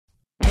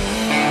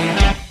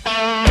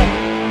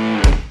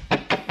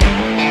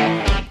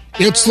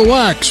It's the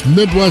Wax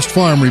Midwest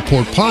Farm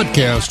Report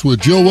podcast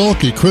with Joe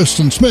Welke,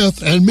 Kristen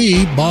Smith, and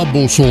me, Bob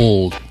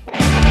Bosold.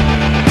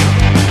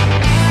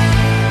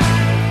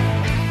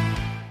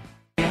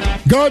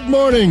 Good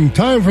morning.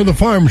 Time for the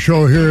Farm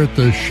Show here at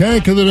the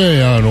Shank of the Day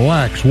on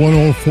Wax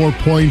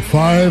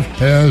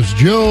 104.5 as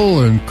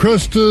Jill and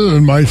Krista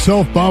and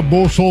myself, Bob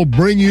Bosold,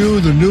 bring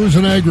you the news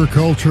and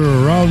agriculture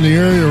around the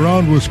area,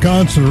 around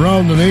Wisconsin,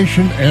 around the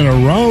nation, and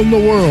around the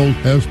world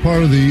as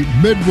part of the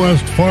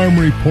Midwest Farm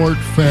Report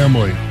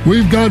family.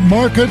 We've got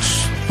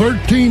markets,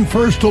 13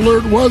 first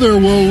alert weather.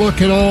 We'll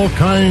look at all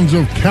kinds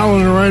of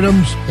calendar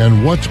items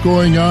and what's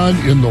going on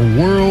in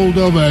the world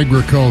of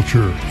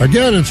agriculture.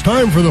 Again, it's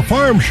time for the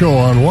Farm Show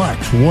on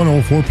Wax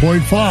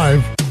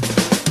 104.5.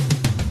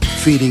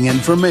 Feeding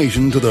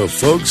information to the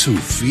folks who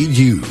feed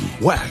you.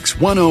 Wax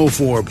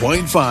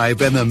 104.5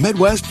 and the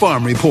Midwest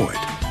Farm Report.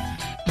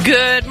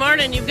 Good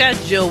morning. You've got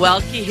Joe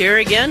Welke here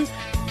again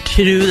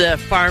to do the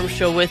Farm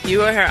Show with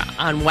you here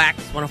on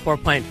Wax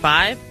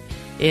 104.5.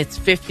 It's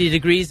 50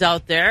 degrees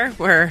out there.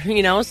 We're,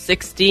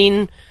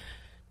 16,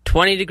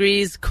 20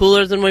 degrees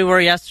cooler than we were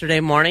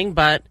yesterday morning.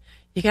 But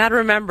you got to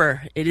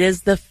remember, it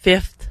is the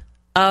 5th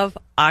of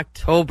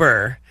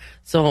October.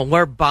 So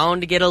we're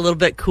bound to get a little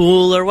bit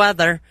cooler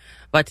weather.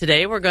 But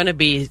today we're going to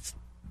be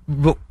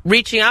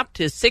reaching up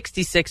to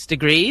 66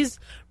 degrees,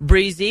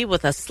 breezy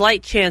with a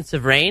slight chance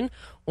of rain.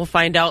 We'll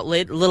find out a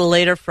little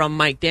later from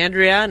Mike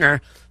Dandria and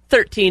our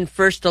 13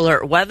 first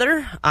alert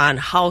weather on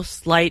how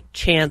slight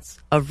chance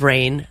of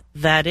rain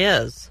that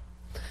is.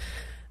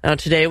 Now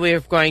today we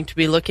are going to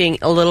be looking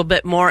a little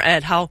bit more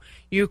at how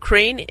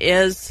Ukraine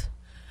is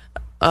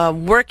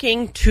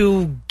working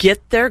to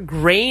get their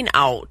grain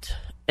out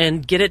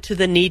and get it to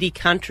the needy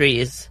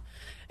countries,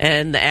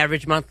 and the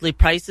average monthly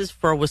prices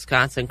for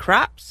Wisconsin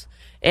crops.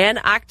 And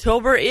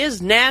October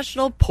is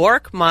National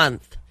Pork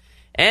Month,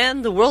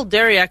 and the World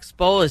Dairy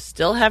Expo is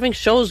still having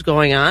shows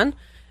going on.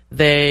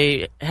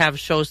 They have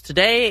shows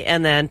today,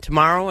 and then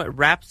tomorrow it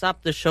wraps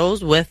up the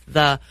shows with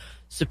the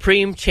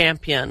Supreme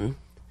Champion.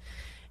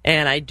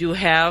 And I do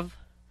have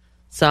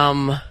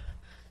some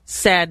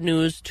sad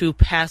news to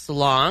pass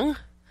along.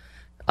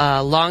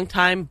 A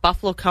longtime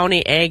Buffalo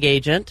County ag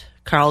agent,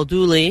 Carl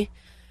Dooley,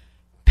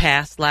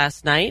 passed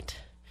last night.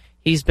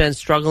 He's been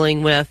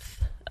struggling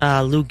with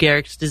Lou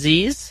Gehrig's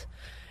disease,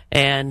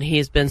 and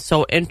he's been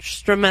so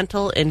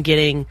instrumental in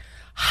getting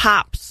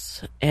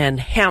hops and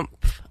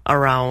hemp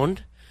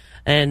around.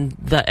 And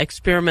the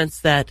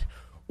experiments that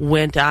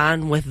went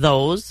on with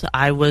those,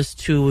 I was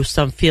to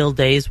some field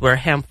days where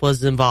hemp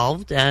was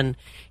involved, and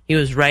he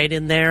was right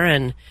in there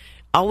and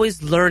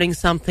always learning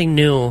something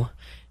new.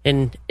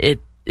 And it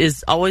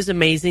is always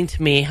amazing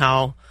to me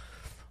how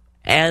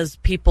as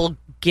people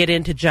get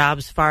into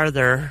jobs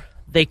farther,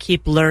 they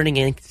keep learning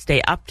and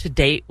stay up to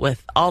date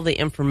with all the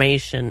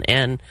information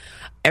and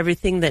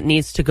everything that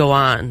needs to go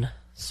on.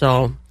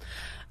 So,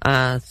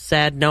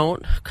 sad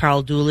note,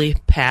 Carl Dooley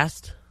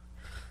passed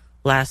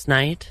last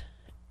night,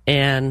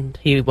 and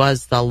he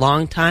was the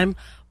longtime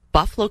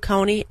Buffalo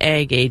County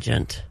ag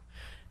agent,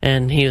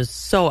 and he was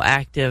so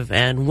active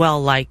and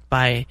well liked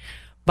by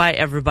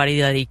everybody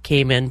that he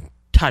came in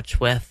touch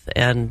with,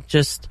 and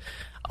just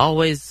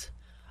always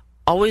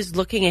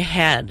looking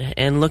ahead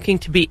and looking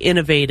to be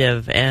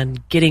innovative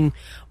and getting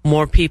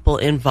more people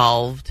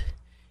involved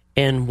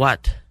in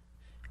what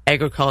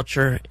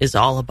agriculture is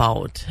all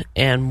about,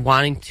 and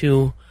wanting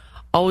to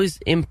always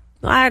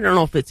I don't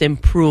know if it's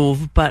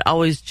improve, but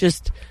always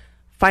just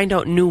find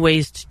out new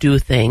ways to do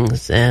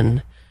things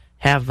and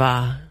have,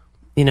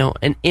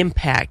 an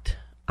impact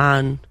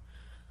on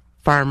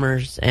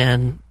farmers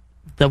and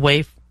the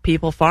way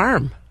people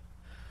farm.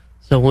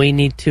 So we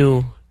need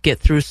to get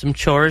through some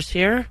chores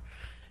here,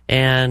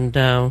 and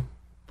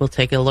we'll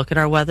take a look at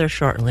our weather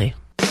shortly.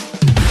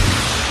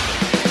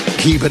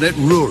 Keeping it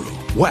rural.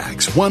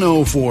 Wax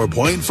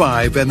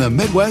 104.5 and the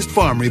Midwest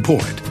Farm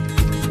Report.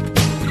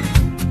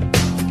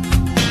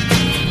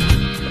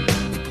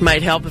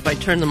 Might help if I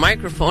turn the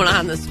microphone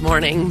on this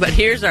morning, but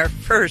here's our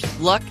first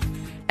look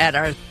at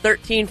our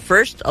 13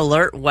 first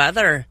alert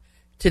weather.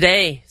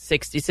 Today,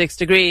 66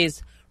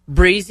 degrees,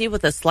 breezy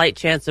with a slight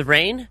chance of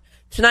rain.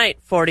 Tonight,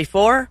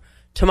 44.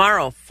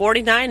 Tomorrow,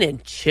 49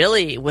 and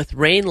chilly with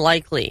rain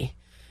likely.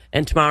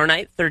 And tomorrow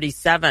night,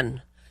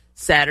 37.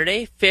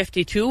 Saturday,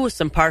 52 with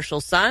some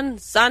partial sun.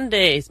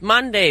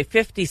 Monday,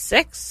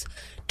 56.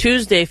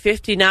 Tuesday,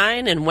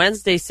 59. And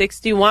Wednesday,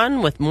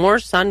 61 with more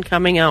sun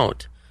coming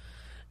out.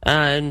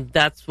 And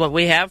that's what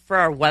we have for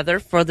our weather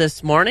for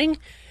this morning.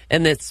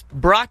 And it's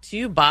brought to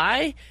you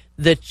by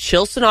the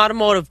Chilson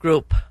Automotive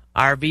Group.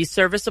 RV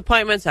service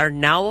appointments are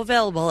now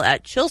available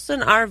at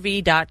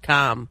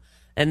chilsonrv.com.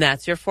 And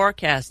that's your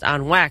forecast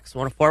on Wax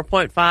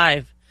 104.5.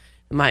 It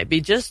might be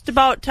just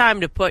about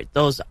time to put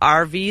those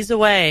RVs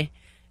away.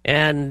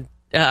 And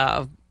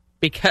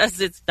because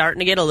it's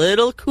starting to get a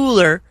little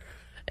cooler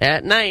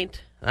at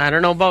night. I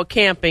don't know about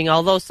camping,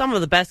 although some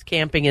of the best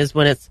camping is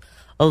when it's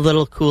a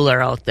little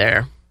cooler out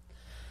there.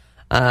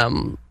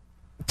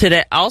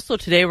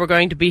 Today we're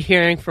going to be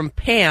hearing from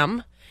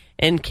Pam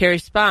and Carrie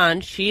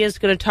Spahn. She is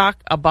going to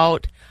talk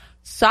about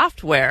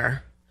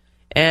software.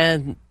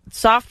 And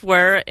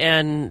software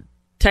and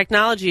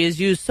technology is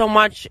used so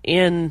much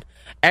in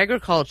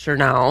agriculture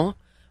now,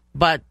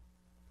 but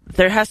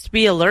there has to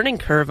be a learning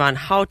curve on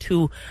how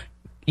to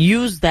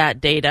use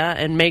that data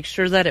and make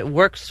sure that it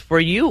works for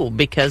you,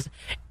 because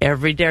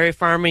every dairy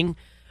farming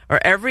or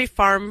every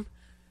farm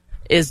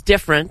is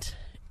different,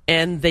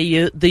 and the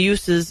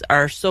uses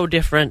are so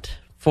different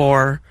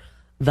for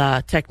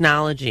the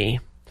technology.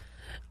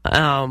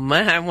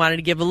 I wanted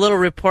to give a little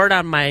report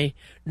on my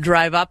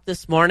drive up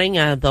this morning.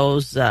 I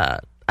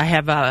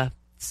have a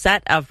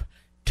set of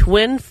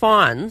twin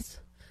fawns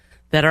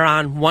that are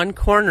on one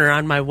corner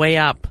on my way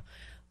up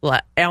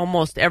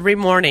almost every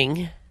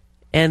morning,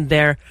 and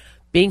they're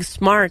being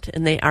smart,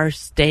 and they are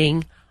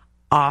staying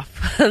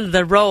off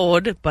the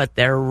road, but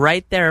they're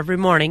right there every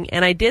morning.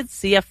 And I did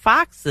see a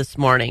fox this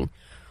morning,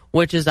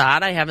 which is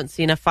odd. I haven't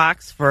seen a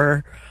fox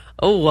for,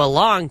 a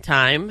long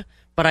time,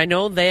 but I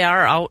know they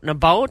are out and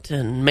about,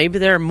 and maybe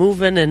they're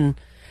moving and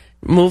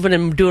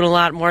doing a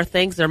lot more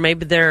things, or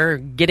maybe they're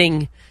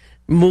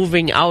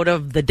moving out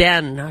of the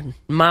den.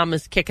 Mom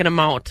is kicking them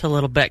out a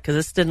little bit because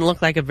this didn't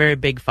look like a very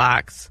big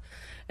fox.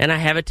 And I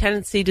have a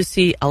tendency to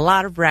see a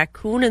lot of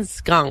raccoon and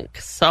skunk.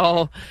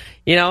 So,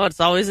 it's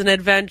always an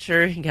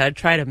adventure. You got to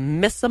try to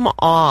miss them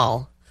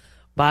all.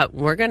 But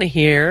we're going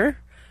to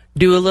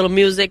do a little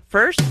music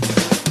first.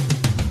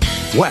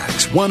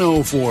 Wax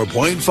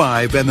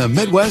 104.5 and the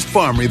Midwest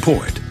Farm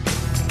Report.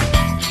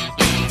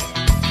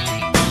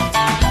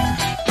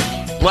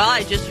 Well,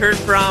 I just heard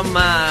from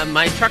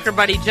my trucker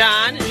buddy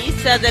John, and he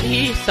said that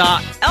he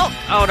saw elk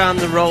out on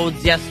the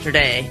roads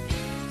yesterday.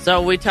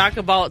 So we talk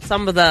about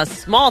some of the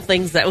small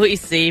things that we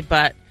see,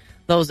 but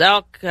those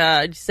elk,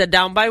 you said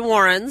down by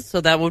Warren's, so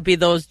that would be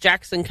those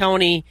Jackson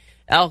County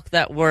elk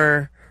that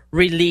were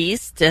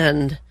released,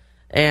 and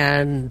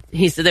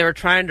he said they were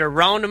trying to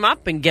round them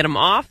up and get them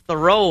off the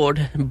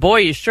road. Boy,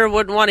 you sure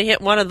wouldn't want to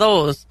hit one of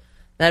those.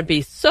 That'd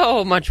be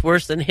so much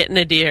worse than hitting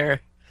a deer.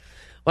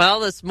 Well,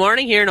 this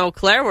morning here in Eau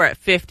Claire, we're at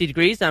 50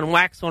 degrees on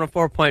Wax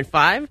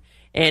 104.5,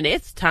 and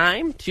it's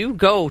time to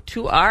go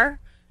to our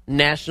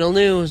national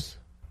news.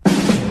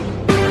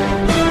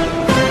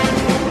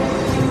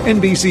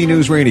 NBC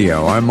News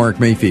Radio, I'm Mark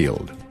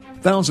Mayfield.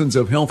 Thousands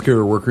of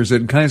healthcare workers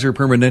at Kaiser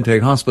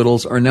Permanente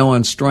hospitals are now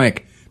on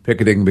strike.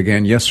 Picketing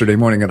began yesterday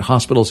morning at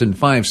hospitals in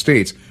 5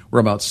 states, where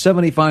about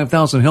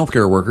 75,000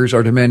 healthcare workers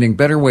are demanding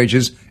better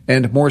wages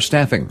and more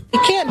staffing.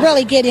 It can't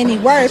really get any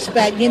worse,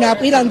 but,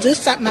 if we don't do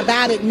something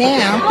about it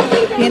now,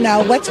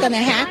 what's going to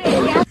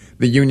happen?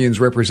 The unions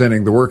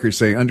representing the workers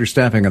say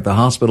understaffing at the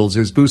hospitals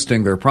is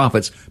boosting their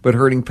profits, but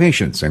hurting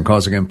patients and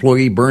causing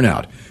employee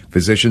burnout.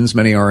 Physicians,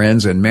 many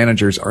RNs, and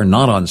managers are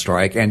not on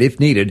strike, and if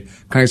needed,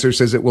 Kaiser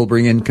says it will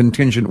bring in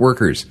contingent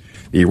workers.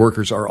 The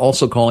workers are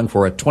also calling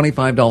for a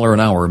 $25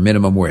 an hour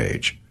minimum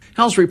wage.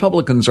 House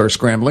Republicans are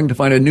scrambling to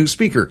find a new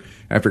speaker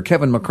after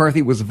Kevin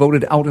McCarthy was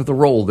voted out of the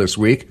role this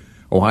week.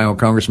 Ohio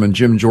Congressman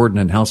Jim Jordan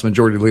and House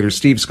Majority Leader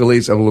Steve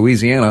Scalise of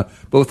Louisiana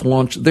both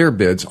launched their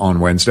bids on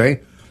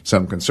Wednesday.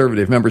 Some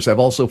conservative members have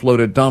also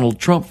floated Donald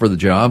Trump for the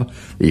job.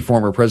 The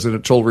former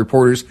president told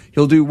reporters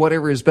he'll do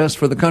whatever is best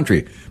for the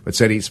country, but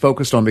said he's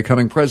focused on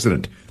becoming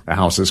president. The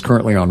House is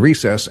currently on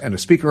recess, and a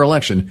speaker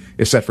election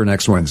is set for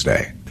next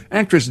Wednesday.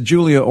 Actress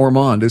Julia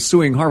Ormond is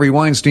suing Harvey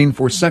Weinstein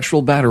for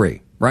sexual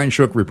battery. Brian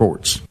Shook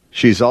reports.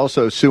 She's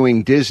also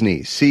suing Disney,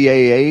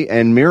 CAA,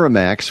 and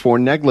Miramax for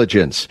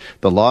negligence.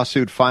 The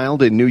lawsuit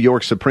filed in New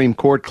York Supreme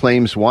Court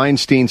claims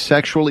Weinstein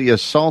sexually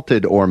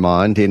assaulted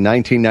Ormond in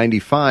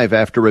 1995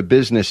 after a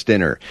business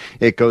dinner.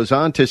 It goes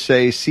on to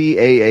say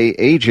CAA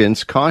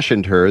agents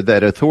cautioned her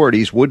that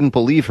authorities wouldn't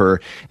believe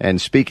her, and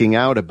speaking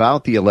out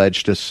about the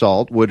alleged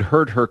assault would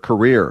hurt her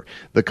career.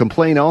 The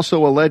complaint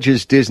also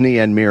alleges Disney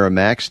and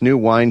Miramax knew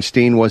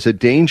Weinstein was a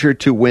danger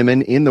to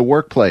women in the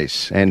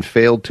workplace and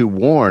failed to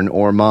warn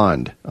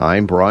Ormond.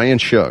 I'm Brian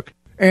Shook.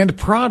 And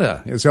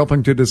Prada is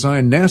helping to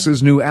design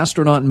NASA's new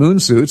astronaut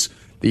moon suits.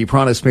 The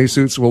Prada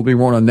spacesuits will be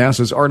worn on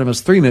NASA's Artemis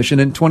 3 mission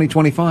in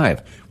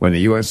 2025, when the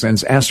U.S.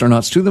 sends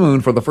astronauts to the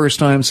moon for the first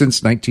time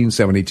since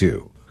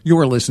 1972.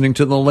 You're listening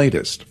to the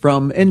latest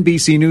from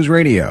NBC News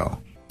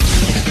Radio.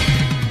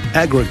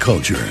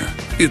 Agriculture.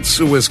 It's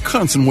a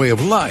Wisconsin way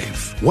of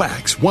life.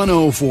 Wax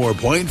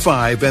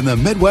 104.5 and the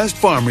Midwest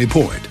Farm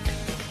Report.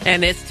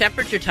 And it's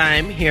temperature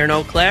time here in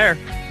Eau Claire.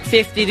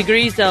 50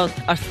 degrees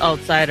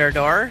outside our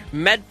door.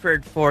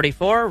 Medford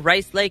 44,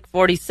 Rice Lake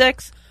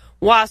 46,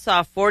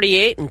 Wausau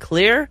 48 and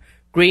clear,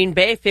 Green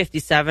Bay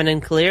 57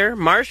 and clear,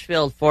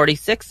 Marshfield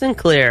 46 and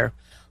clear,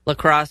 La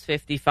Crosse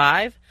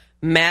 55,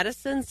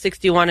 Madison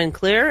 61 and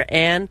clear,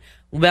 and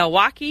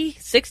Milwaukee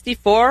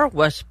 64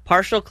 with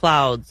partial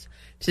clouds.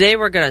 Today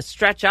we're going to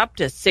stretch up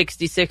to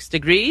 66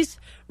 degrees,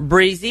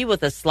 breezy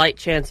with a slight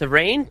chance of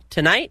rain.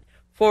 Tonight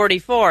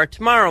 44,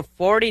 tomorrow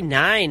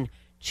 49.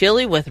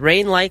 Chilly with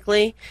rain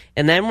likely,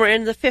 and then we're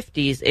in the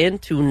 50s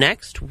into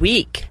next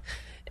week.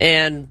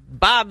 And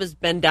Bob has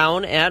been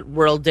down at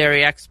World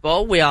Dairy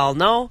Expo, we all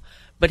know,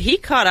 but he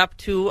caught up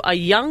to a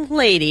young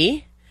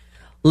lady,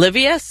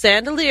 Livia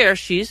Sandelier.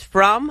 She's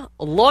from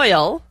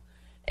Loyal,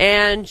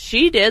 and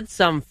she did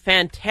a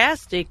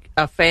fantastic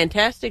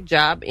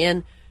job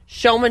in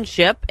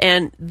showmanship,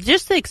 and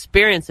just the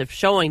experience of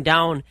showing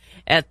down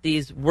at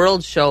these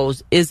world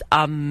shows is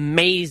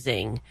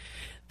amazing.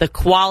 The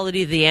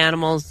quality of the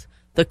animals,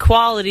 the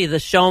quality of the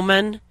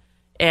showmen,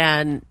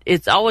 and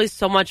it's always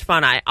so much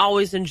fun. I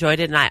always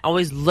enjoyed it, and I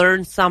always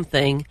learned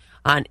something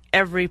on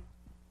every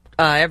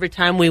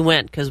time we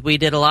went, because we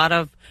did a lot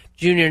of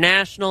Junior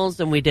Nationals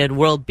and we did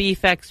World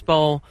Beef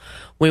Expo.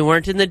 We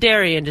weren't in the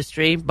dairy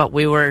industry, but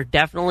we were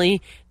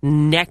definitely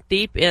neck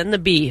deep in the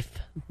beef.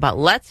 But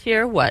let's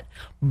hear what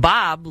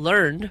Bob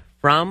learned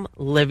from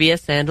Livia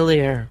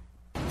Sandelier.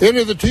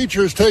 Any of the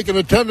teachers taking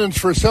attendance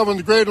for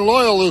 7th grade in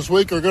Loyal this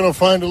week are going to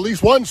find at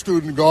least one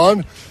student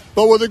gone,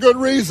 but with a good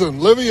reason.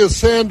 Livia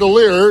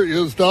Sandelier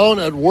is down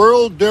at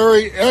World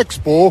Dairy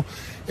Expo.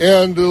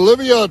 And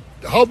Livia,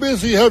 how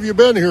busy have you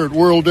been here at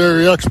World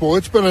Dairy Expo?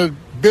 It's been a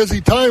busy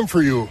time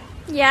for you.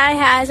 Yeah, it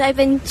has. I've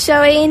been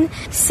showing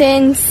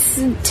since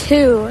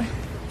 2.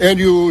 And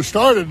you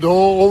started,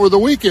 though, over the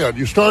weekend.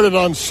 You started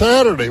on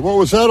Saturday. What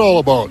was that all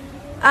about?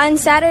 On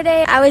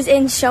Saturday, I was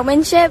in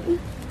showmanship,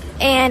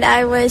 and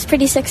I was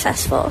pretty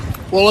successful.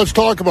 Well, let's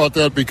talk about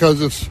that, because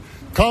it's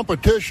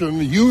competition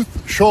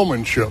youth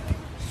showmanship.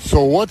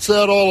 So what's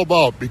that all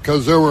about?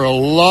 Because there were a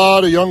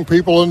lot of young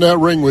people in that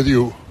ring with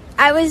you.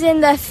 I was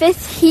in the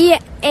 5th heat,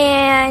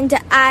 and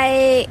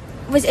I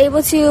was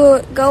able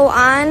to go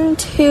on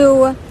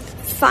to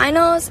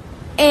finals,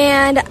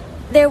 and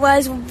there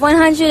was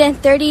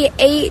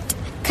 138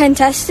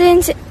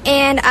 contestants,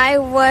 and I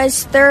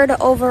was 3rd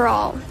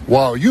overall.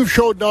 Wow, you've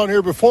showed down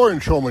here before in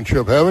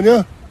showmanship, haven't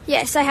you?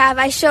 Yes, I have.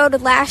 I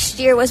showed last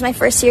year, was my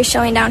first year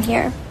showing down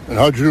here. And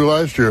how'd you do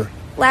last year?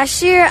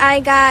 Last year, I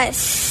got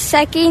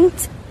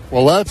 2nd.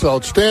 Well, that's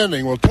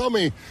outstanding. Well, tell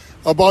me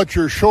about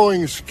your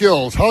showing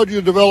skills. How do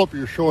you develop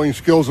your showing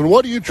skills, and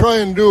what do you try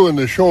and do in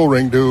the show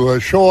ring to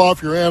show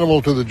off your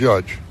animal to the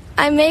judge?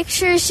 I make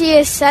sure she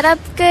is set up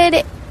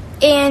good,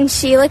 and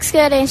she looks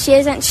good, and she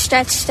isn't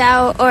stretched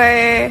out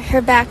or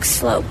her back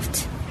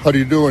sloped. How do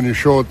you do when you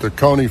show at the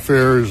county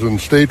fairs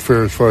and state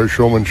fairs as far as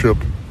showmanship?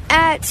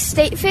 At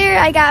state fair,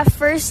 I got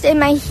 1st in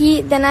my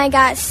heat, then I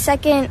got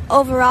 2nd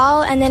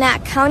overall, and then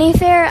at county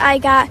fair, I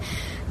got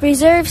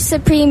Reserve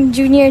Supreme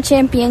Junior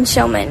Champion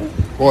Showman.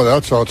 Boy,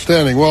 that's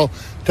outstanding. Well,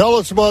 tell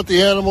us about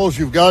the animals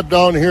you've got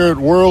down here at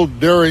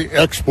World Dairy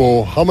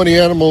Expo. How many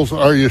animals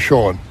are you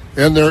showing?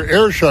 And they're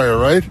Ayrshire,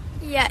 right?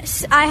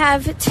 Yes, I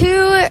have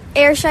 2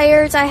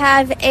 Ayrshires. I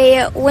have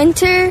a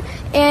winter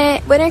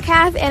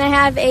calf, and I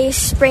have a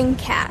spring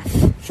calf.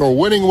 So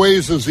Winning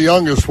Ways is the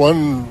youngest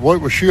one.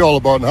 What was she all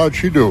about, and how'd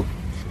she do?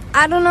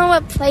 I don't know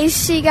what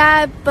place she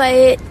got,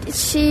 but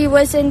she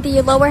was in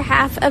the lower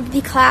half of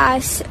the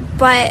class,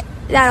 but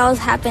that all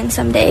happens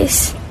some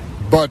days.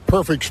 But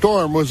Perfect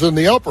Storm was in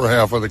the upper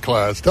half of the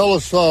class. Tell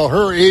us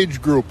her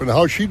age group and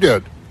how she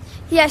did.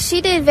 Yeah,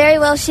 she did very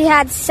well. She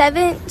was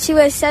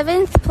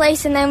 7th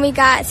place, and then we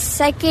got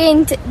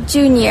 2nd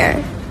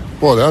junior.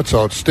 Boy, that's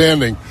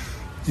outstanding.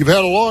 You've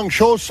had a long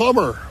show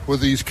summer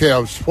with these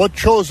calves. What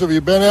shows have you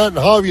been at, and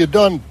how have you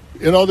done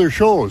in other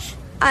shows?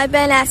 I've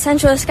been at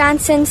Central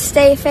Wisconsin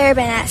State Fair,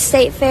 been at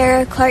State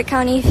Fair, Clark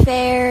County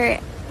Fair,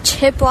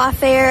 Chippewa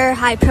Fair,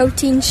 High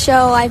Protein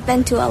Show. I've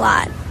been to a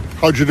lot.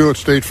 How'd you do at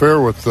State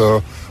Fair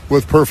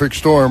with Perfect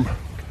Storm?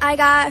 I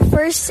got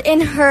 1st in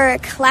her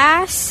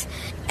class,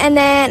 and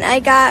then I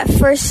got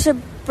 1st to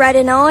bred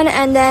and own,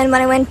 and then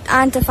when I went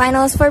on to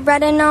finals for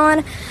bred and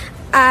own,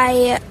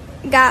 I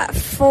got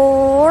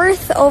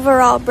 4th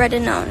overall bred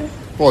and own.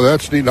 Well,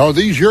 that's neat. Now, are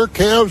these your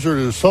calves, or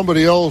does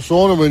somebody else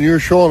own them and you're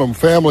showing them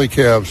family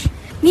calves?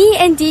 Me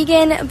and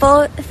Deegan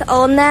both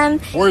own them.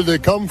 Where did they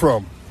come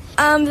from?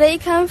 They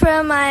come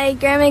from my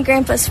grandma and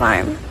grandpa's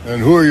farm.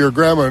 And who are your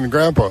grandma and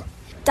grandpa?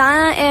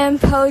 Donna and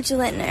Poge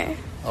Lintner.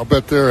 I'll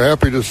bet they're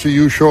happy to see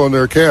you showing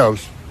their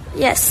calves.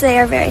 Yes, they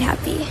are very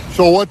happy.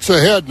 So what's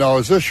ahead now?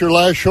 Is this your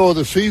last show of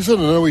the season,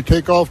 and then we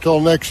take off till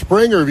next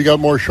spring, or have you got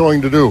more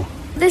showing to do?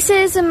 This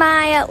is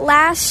my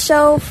last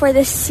show for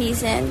this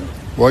season.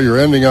 Well, you're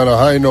ending on a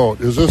high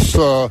note. Is this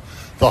the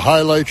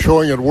highlight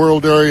showing at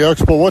World Dairy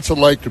Expo? What's it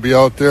like to be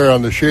out there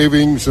on the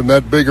shavings in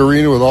that big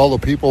arena with all the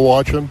people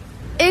watching?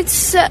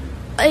 It's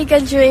like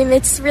a dream.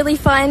 It's really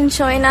fun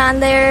showing on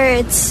there.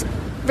 It's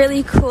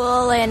really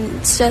cool, and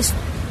it's just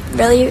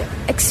really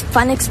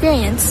fun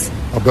experience.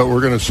 I'll bet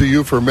we're going to see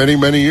you for many,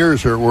 many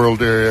years here at World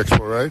Dairy Expo,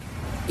 right?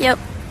 Yep.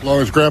 As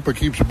long as Grandpa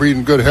keeps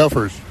breeding good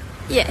heifers.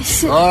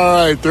 Yes. All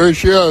right, there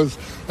she is.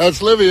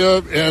 That's Livia,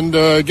 and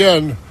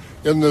again,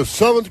 in the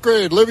 7th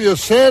grade, Livia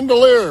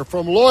Sandelier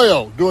from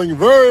Loyal, doing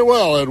very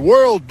well at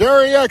World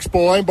Dairy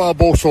Expo. I'm Bob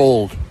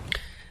Bosold.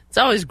 It's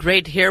always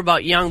great to hear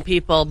about young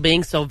people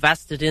being so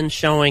vested in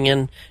showing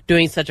and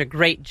doing such a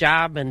great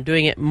job and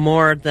doing it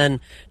more than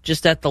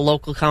just at the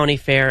local county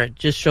fair. It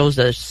just shows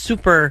the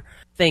super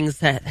things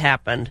that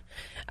happened.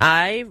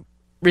 I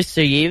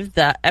received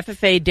the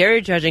FFA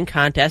Dairy Judging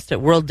Contest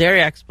at World Dairy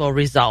Expo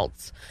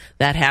results.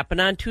 That happened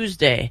on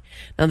Tuesday.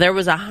 Now, there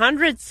was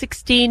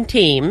 116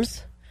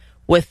 teams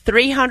with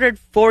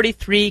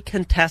 343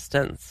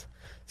 contestants.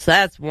 So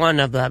that's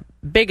one of the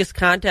biggest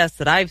contests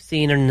that I've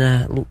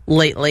seen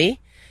lately.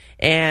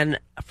 And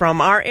from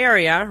our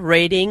area,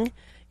 rating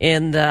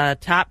in the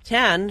top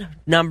 10,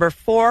 number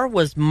 4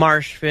 was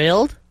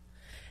Marshfield,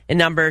 and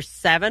number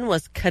 7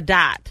 was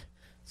Cadott.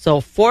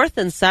 So 4th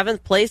and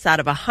 7th place out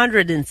of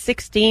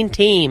 116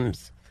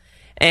 teams.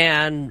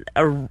 And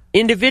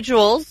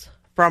individuals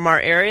from our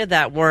area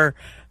that were,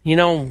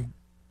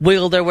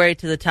 wiggled their way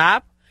to the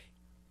top.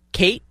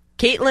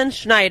 Caitlin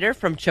Schneider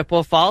from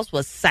Chippewa Falls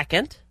was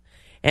 2nd.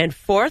 And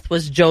 4th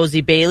was Josie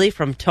Bailey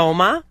from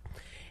Toma.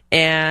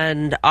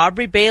 And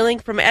Aubrey Bailing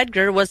from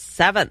Edgar was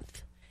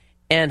 7th.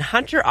 And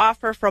Hunter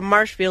Offer from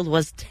Marshfield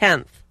was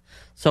 10th.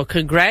 So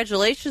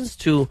congratulations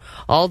to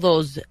all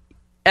those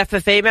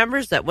FFA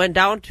members that went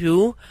down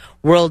to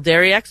World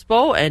Dairy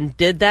Expo and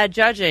did that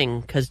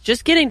judging, because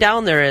just getting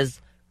down there is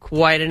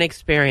quite an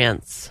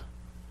experience.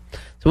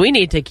 So we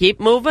need to keep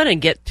moving and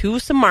get to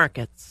some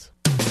markets.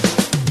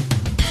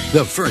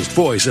 The first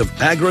voice of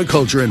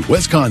agriculture in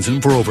Wisconsin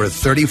for over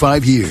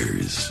 35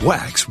 years.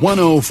 Wax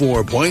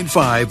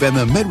 104.5 and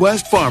the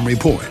Midwest Farm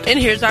Report. And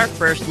here's our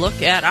first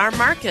look at our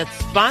markets,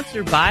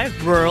 sponsored by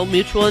Rural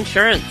Mutual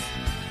Insurance.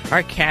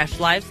 Our cash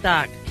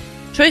livestock.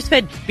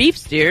 Choice-fed beef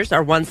steers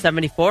are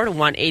 $174 to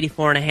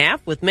 $184.5,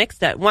 with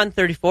mixed at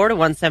 $134 to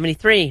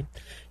 $173.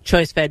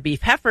 Choice-fed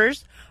beef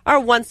heifers are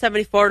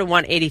 $174 to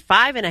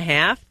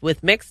 $185.5,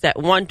 with mixed at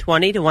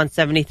 $120 to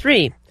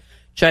 $173.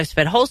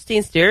 Choice-fed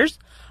Holstein steers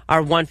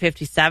are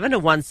 $157 to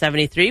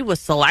 $173, with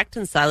select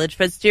and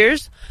silage-fed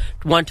steers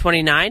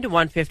 $129 to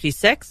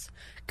 $156.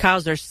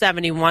 Cows are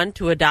 $71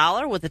 to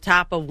 $1, with a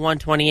top of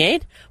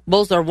 $128.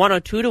 Bulls are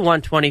 $102 to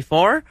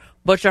 $124.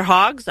 Butcher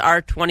hogs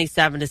are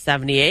 $27 to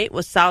 $78,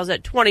 with sows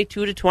at $22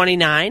 to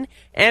 $29,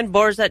 and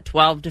boars at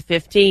 $12 to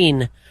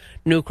 $15.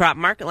 New crop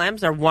market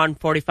lambs are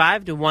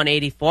 $145 to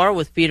 $184,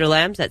 with feeder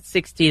lambs at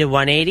 $60 to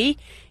 $180.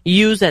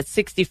 Ewes at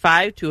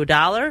 $65 to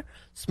 $1.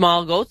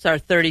 Small goats are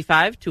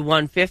 $35 to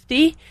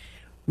 $150.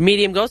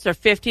 Medium goats are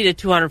 $50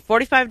 to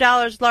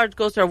 $245. Large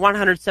goats are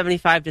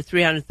 $175 to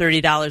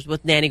 $330,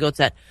 with nanny goats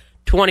at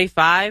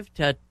 $25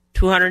 to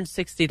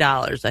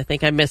 $260. I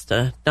think I missed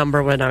a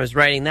number when I was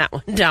writing that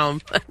one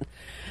down.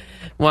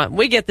 Well,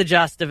 we get the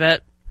gist of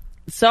it.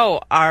 So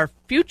our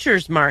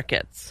futures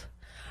markets,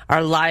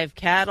 our live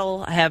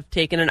cattle have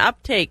taken an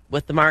uptake,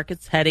 with the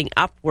markets heading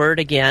upward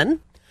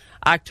again.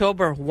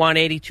 October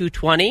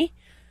 182.20,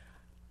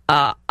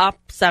 up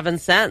 7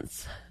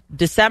 cents.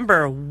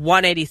 December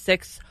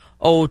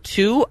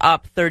 186.02,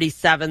 up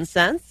 37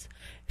 cents.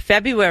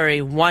 February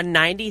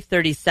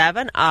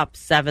 190.37, up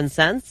 7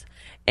 cents.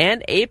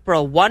 And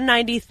April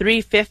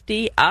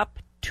 193.50, up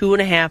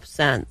 2.5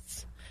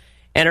 cents.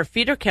 And our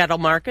feeder cattle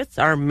markets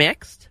are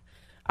mixed.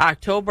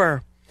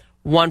 October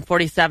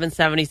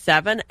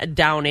 147.77,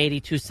 down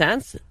 82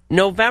 cents.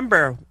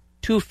 November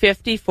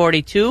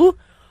 250.42,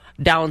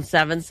 down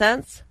 7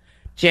 cents.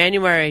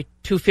 January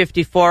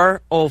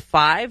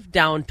 254.05,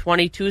 down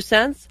 22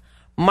 cents.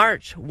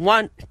 March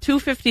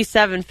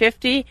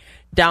 257.50,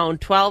 down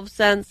 12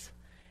 cents.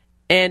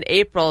 And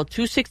April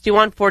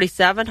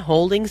 261.47,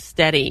 holding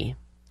steady.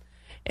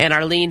 And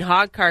our lean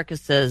hog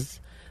carcasses,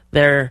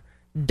 they're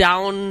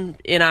down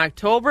in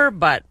October,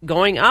 but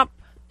going up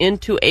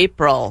into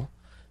April.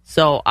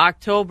 So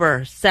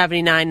October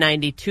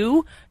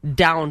 79.92,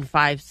 down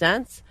 5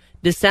 cents.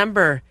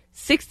 December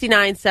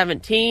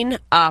 69.17,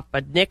 up a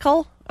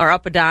nickel, or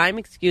up a dime,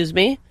 excuse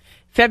me.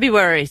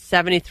 February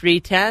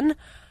 73.10,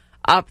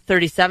 up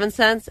 37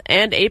 cents.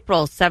 And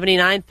April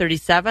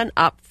 79.37,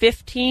 up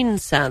 15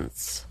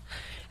 cents.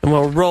 And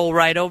we'll roll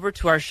right over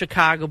to our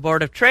Chicago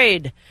Board of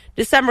Trade.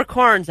 December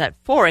corn's at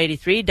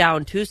 $4.83,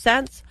 down 2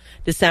 cents.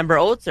 December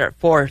oats are at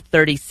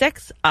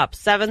 $4.36, up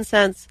 7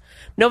 cents.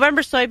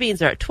 November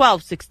soybeans are at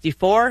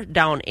 $12.64,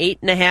 down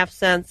 8.5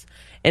 cents.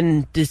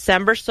 And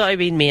December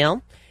soybean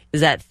meal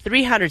is at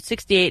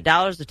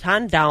 $368 a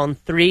ton, down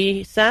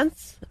 3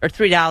 cents, or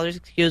 $3,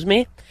 excuse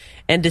me.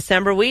 And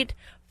December wheat,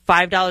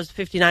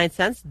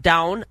 $5.59,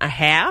 down a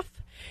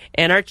half.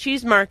 And our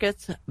cheese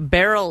markets,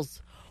 barrels,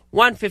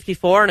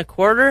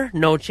 $154.25,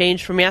 no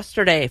change from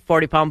yesterday.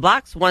 40-pound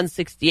blocks,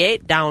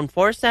 $168, down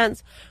 4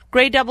 cents.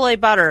 Grade AA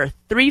butter,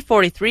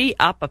 $3.43,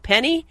 up a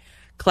penny.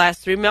 Class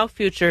 3 milk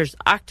futures,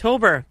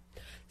 October,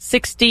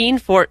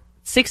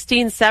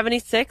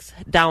 $16.76,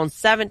 down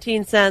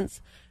 17 cents.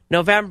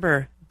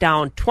 November,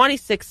 down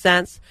 26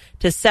 cents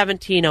to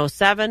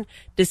 $17.07.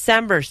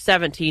 December,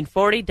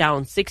 $17.40,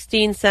 down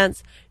 16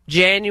 cents.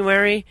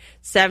 January,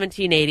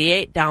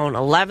 $17.88, down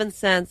 11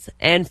 cents.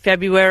 And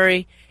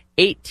February,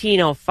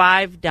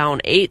 $18.05,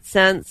 down 8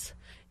 cents.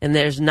 And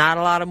there's not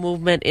a lot of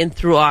movement in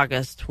through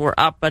August. We're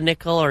up a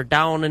nickel or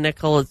down a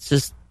nickel. It's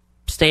just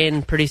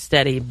staying pretty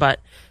steady,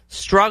 but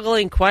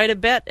struggling quite a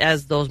bit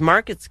as those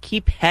markets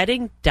keep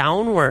heading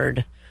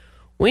downward.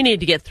 We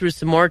need to get through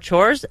some more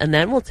chores, and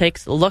then we'll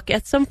take a look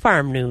at some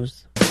farm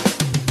news.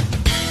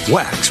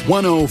 Wax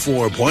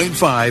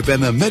 104.5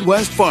 and the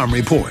Midwest Farm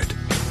Report.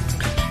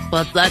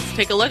 Well, let's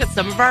take a look at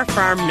some of our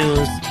farm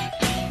news.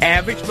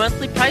 Average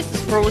monthly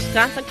prices for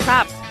Wisconsin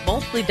crops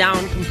mostly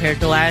down compared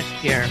to last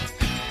year.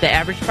 The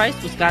average price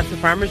Wisconsin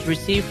farmers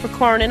received for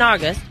corn in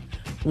August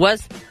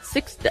was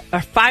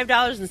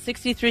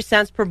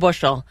 $5.63 per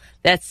bushel.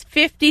 That's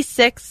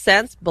 56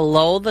 cents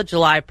below the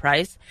July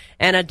price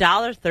and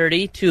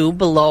 $1.32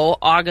 below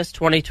August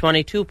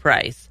 2022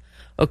 price,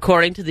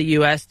 according to the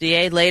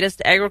USDA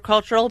latest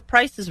agricultural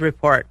prices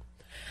report.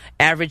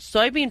 Average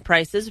soybean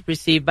prices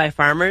received by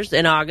farmers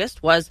in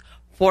August was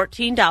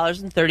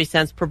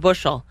 $14.30 per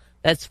bushel.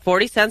 That's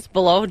 40 cents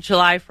below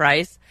July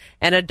price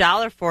and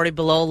 $1.40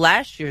 below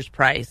last year's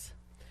price.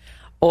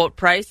 Oat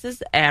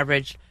prices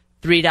averaged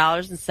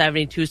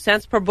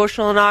 $3.72 per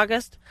bushel in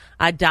August,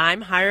 a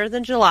dime higher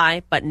than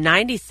July, but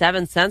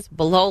 97 cents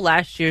below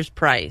last year's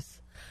price.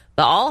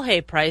 The all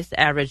hay price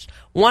averaged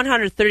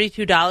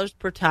 $132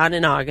 per ton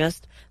in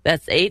August.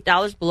 That's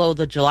 $8 below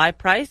the July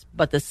price,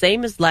 but the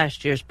same as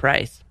last year's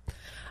price.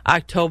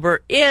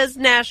 October is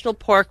National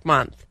Pork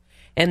Month,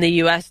 and the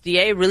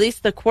USDA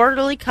released the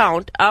quarterly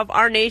count of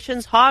our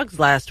nation's hogs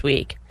last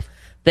week.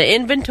 The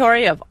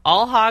inventory of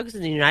all hogs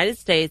in the United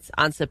States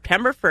on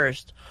September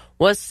 1st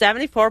was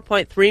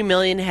 74.3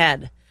 million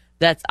head.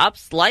 That's up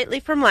slightly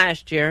from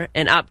last year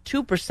and up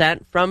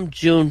 2% from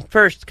June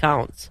 1st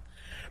counts.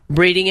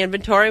 Breeding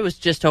inventory was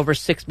just over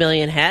 6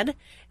 million head,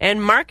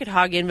 and market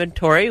hog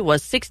inventory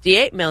was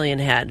 68 million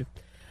head.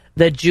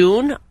 The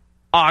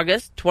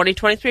June-August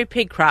 2023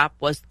 pig crop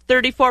was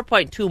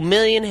 34.2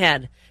 million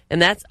head,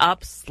 and that's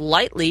up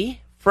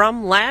slightly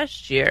from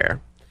last year.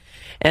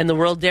 And the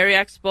World Dairy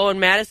Expo in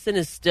Madison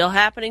is still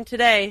happening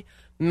today.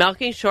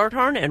 Milking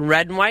shorthorn and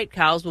red and white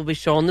cows will be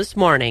shown this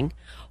morning.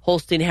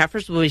 Holstein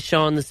heifers will be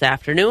shown this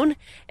afternoon.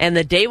 And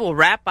the day will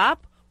wrap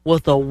up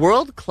with a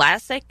World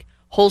Classic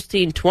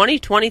Holstein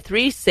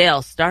 2023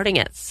 sale starting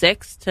at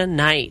 6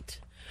 tonight.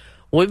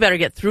 We better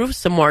get through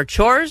some more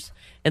chores,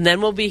 and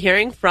then we'll be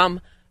hearing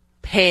from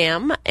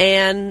Pam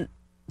and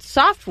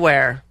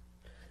software.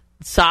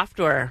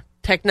 Software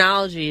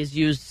technology is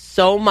used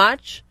so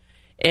much,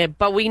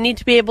 but we need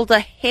to be able to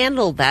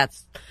handle that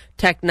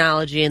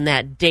technology and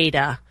that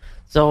data.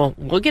 So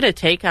we'll get a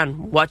take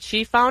on what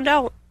she found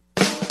out.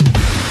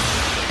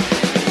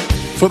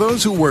 For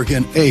those who work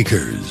in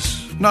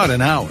acres, not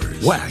in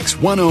hours, Wax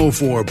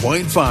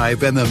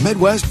 104.5 and the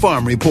Midwest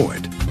Farm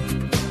Report.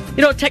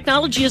 You know,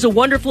 technology is a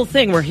wonderful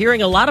thing. We're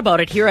hearing a lot about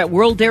it here at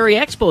World Dairy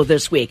Expo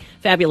this week.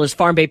 Fabulous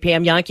Farm Bay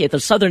Pam Yankee at the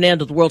southern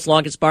end of the world's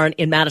longest barn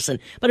in Madison.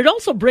 But it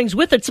also brings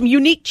with it some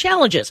unique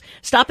challenges.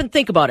 Stop and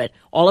think about it.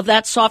 All of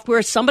that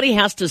software, somebody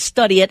has to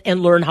study it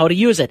and learn how to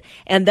use it.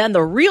 And then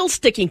the real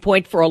sticking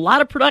point for a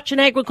lot of production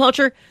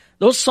agriculture,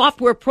 those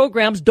software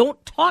programs don't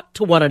talk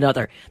to one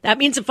another. That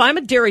means if I'm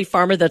a dairy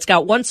farmer that's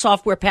got one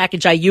software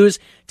package I use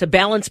to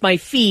balance my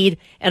feed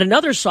and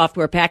another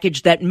software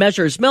package that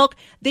measures milk,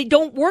 they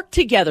don't work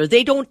together.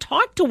 They don't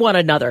talk to one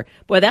another.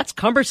 Boy, that's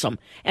cumbersome.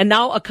 And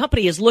now a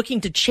company is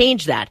looking to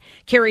change that.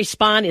 Carrie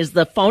Spahn is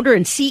the founder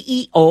and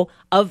CEO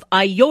of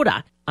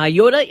IOTA.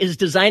 IOTA is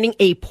designing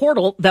a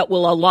portal that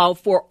will allow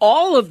for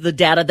all of the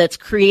data that's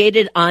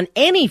created on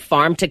any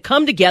farm to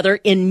come together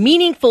in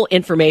meaningful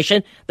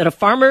information that a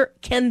farmer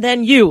can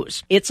then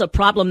use. It's a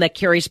problem that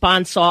Carrie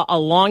Spahn saw a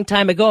long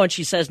time ago, and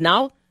she says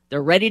now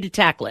they're ready to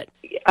tackle it.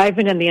 I've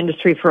been in the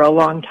industry for a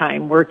long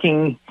time,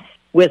 working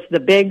with the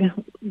big,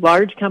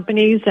 large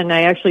companies, and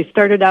I actually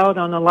started out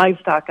on a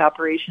livestock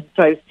operation.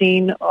 So I've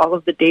seen all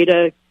of the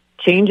data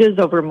changes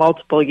over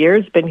multiple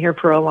years, been here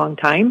for a long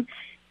time,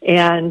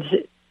 and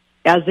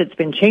as it's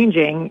been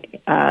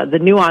changing, the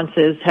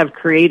nuances have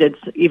created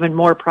even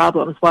more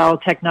problems. While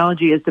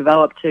technology is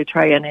developed to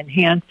try and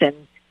enhance and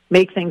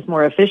make things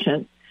more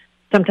efficient,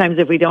 sometimes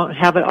if we don't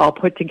have it all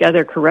put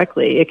together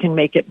correctly, it can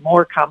make it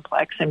more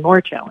complex and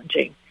more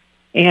challenging.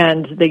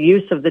 And the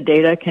use of the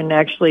data can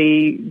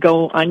actually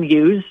go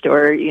unused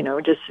or,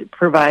 just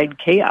provide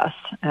chaos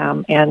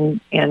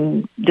and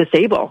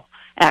disable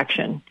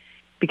action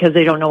because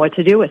they don't know what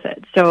to do with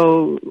it.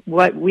 So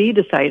what we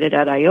decided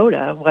at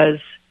IOTA was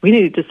we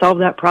needed to solve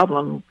that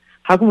problem.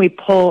 How can we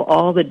pull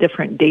all the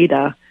different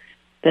data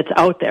that's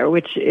out there,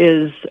 which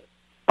is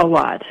a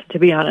lot, to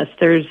be honest.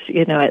 There's,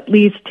 at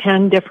least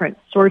 10 different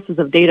sources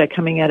of data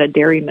coming at a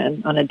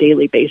dairyman on a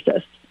daily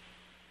basis.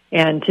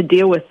 And to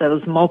deal with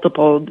those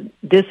multiple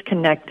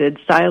disconnected,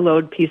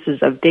 siloed pieces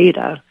of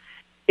data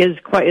is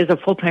a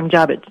full-time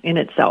job in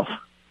itself.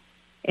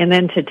 And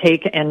then to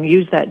take and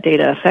use that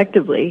data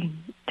effectively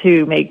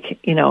to make,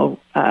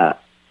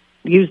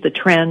 use the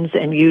trends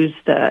and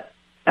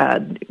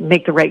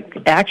make the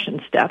right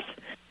action steps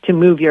to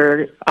move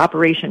your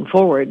operation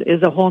forward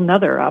is a whole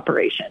nother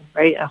operation,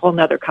 right? A whole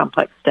nother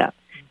complex step.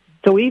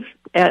 So we've,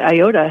 at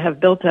IOTA, have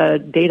built a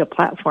data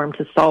platform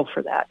to solve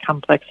for that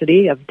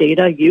complexity of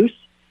data use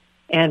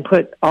and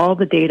put all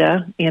the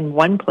data in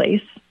one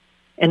place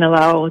and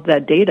allow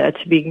that data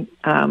to be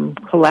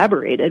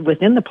collaborated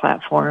within the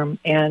platform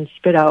and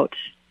spit out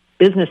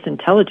business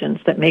intelligence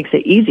that makes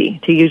it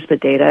easy to use the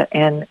data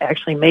and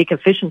actually make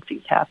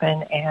efficiencies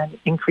happen and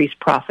increase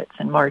profits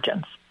and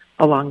margins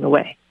along the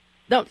way.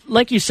 Now,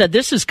 like you said,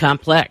 this is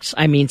complex.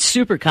 I mean,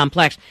 super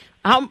complex.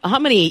 How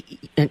many,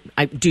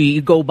 do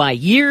you go by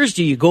years?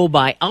 Do you go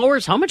by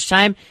hours? How much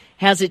time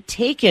has it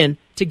taken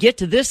to get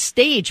to this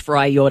stage for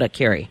IOTA,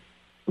 Carrie?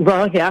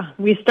 Well, yeah,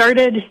 we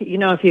started,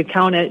 if you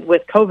count it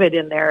with COVID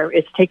in there,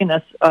 it's taken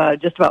us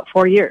just about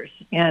 4 years.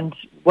 And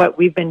what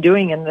we've been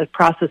doing in the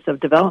process of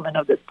development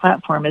of this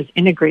platform is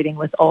integrating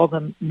with all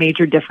the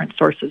major different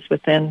sources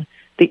within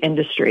the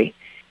industry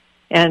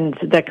and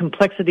the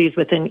complexities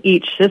within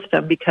each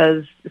system,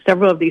 because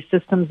several of these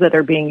systems that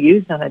are being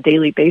used on a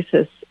daily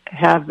basis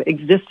have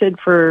existed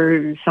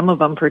for some of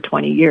them for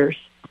 20 years.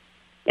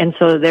 And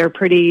so they're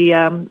pretty,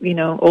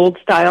 old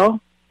style.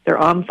 They're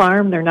on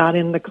farm. They're not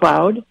in the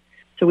cloud.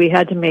 So we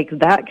had to make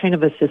that kind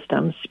of a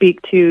system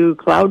speak to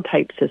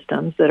cloud-type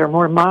systems that are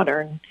more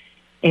modern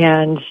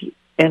and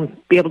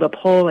be able to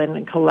pull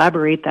and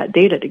collaborate that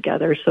data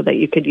together so that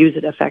you could use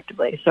it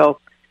effectively. So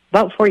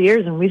about 4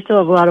 years, and we still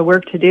have a lot of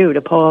work to do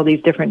to pull all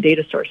these different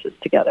data sources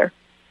together.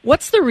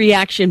 What's the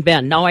reaction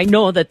been? Now, I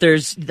know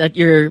that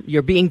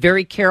you're being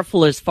very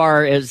careful as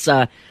far as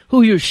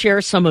who you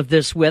share some of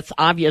this with,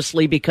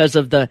 obviously because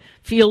of the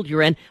field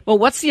you're in. But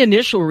what's the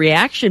initial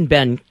reaction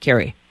been,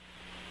 Carrie?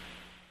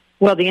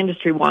 Well, the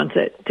industry wants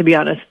it, to be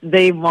honest.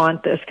 They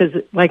want this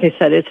because, like I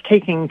said, it's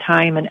taking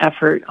time and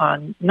effort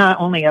on not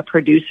only a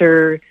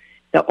producer,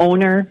 the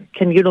owner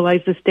can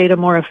utilize this data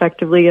more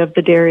effectively of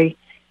the dairy,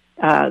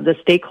 the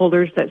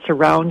stakeholders that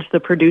surround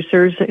the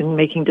producers in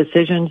making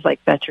decisions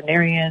like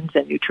veterinarians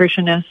and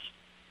nutritionists,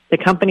 the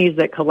companies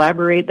that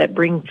collaborate, that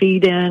bring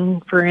feed in,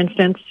 for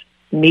instance,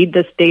 need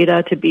this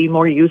data to be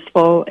more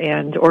useful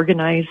and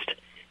organized.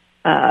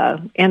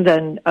 And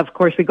then, of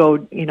course, we go,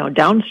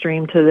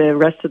 downstream to the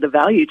rest of the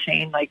value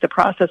chain, like the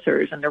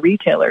processors and the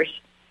retailers.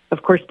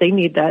 Of course, they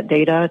need that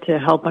data to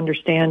help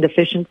understand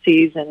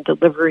efficiencies and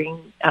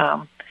delivering,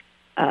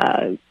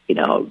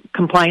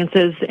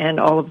 compliances and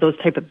all of those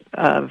type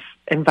of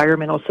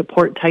environmental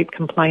support type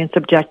compliance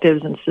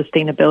objectives and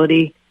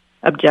sustainability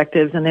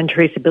objectives, and then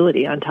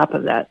traceability on top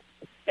of that.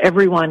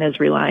 Everyone is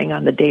relying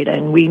on the data,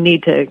 and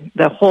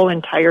the whole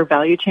entire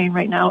value chain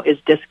right now is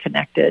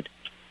disconnected.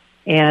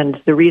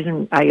 And the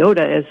reason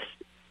IOTA is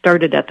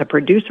started at the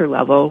producer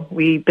level,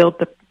 we built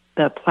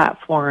the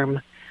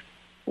platform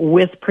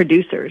with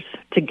producers,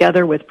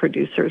 together with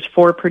producers,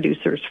 for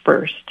producers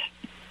first.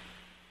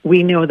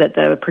 We know that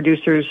the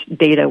producers'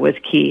 data was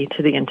key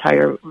to the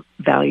entire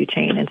value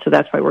chain, and so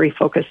that's why we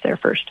focused there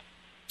first.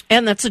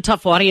 And that's a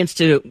tough audience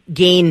to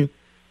gain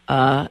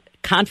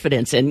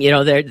confidence in.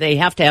 They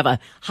have to have a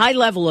high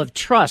level of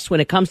trust when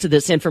it comes to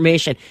this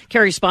information.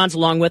 Carrie Spahn's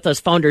along with us,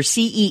 founder,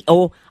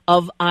 CEO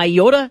of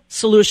IOTA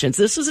Solutions.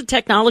 This is a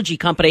technology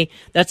company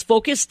that's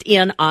focused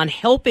in on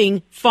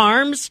helping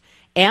farms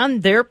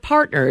and their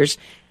partners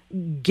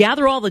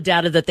gather all the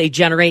data that they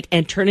generate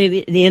and turn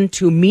it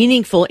into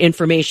meaningful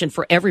information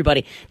for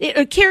everybody.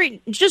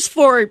 Carrie, just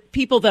for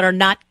people that are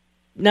not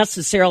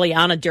necessarily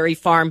on a dairy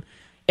farm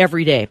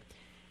every day,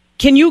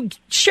 can you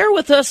share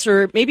with us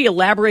or maybe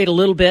elaborate a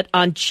little bit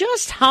on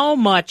just how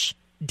much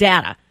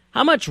data,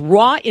 how much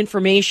raw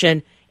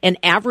information an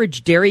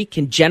average dairy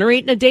can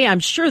generate in a day?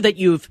 I'm sure that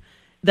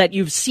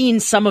you've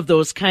seen some of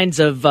those kinds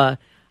of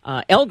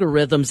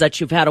algorithms that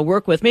you've had to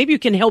work with. Maybe you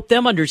can help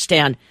them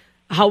understand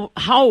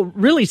how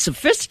really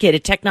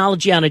sophisticated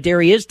technology on a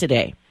dairy is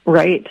today.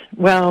 Right.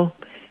 Well,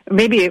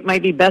 maybe it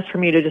might be best for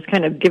me to just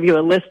kind of give you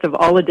a list of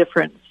all the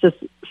different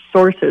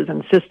sources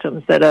and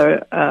systems that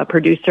a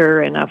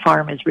producer and a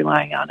farm is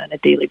relying on a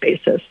daily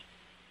basis.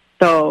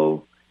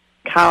 So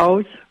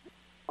cows,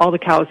 all the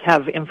cows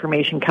have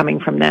information coming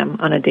from them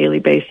on a daily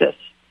basis.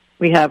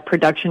 We have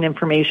production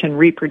information,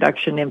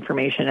 reproduction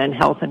information, and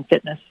health and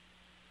fitness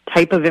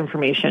type of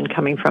information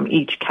coming from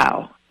each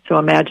cow. So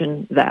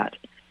imagine that.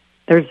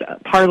 There's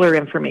parlor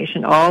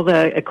information, all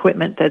the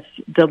equipment that's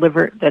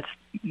delivered, that's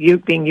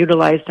being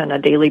utilized on a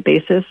daily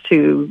basis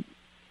to,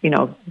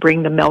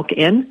 bring the milk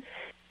in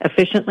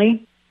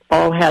efficiently,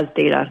 all has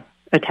data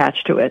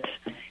attached to it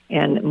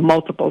and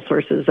multiple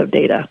sources of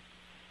data.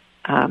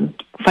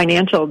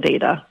 Financial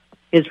data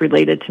is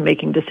related to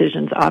making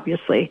decisions,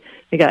 obviously.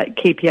 We got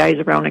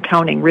KPIs around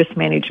accounting, risk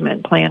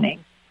management,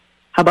 planning.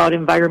 How about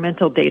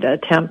environmental data,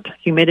 temp,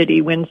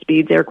 humidity, wind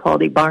speeds, air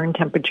quality, barn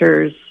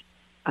temperatures,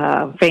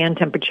 fan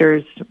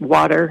temperatures,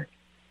 water,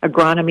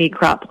 agronomy,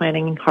 crop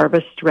planning,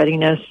 harvest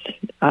readiness,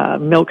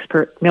 milk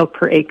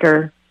per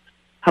acre.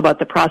 How about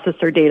the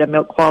processor data,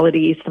 milk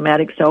quality,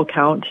 somatic cell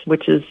count,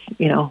 which is,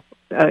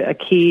 a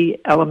key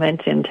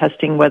element in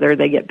testing whether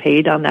they get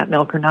paid on that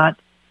milk or not.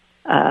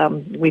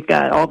 We've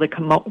got all the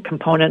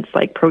components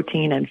like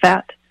protein and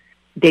fat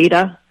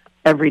data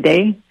every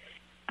day.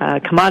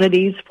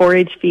 Commodities,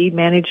 forage, feed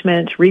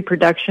management,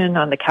 reproduction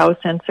on the cow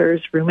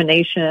sensors,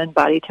 rumination,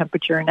 body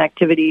temperature and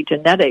activity,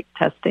 genetic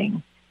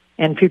testing,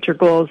 and future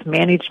goals,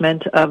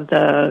 management of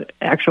the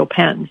actual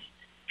pens,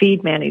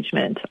 feed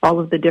management, all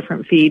of the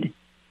different feed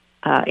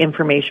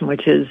information,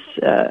 which is,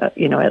 at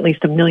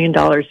least $1 million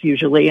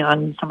usually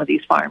on some of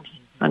these farms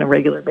on a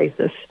regular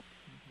basis.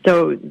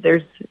 So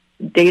there's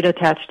data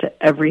attached to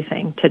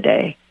everything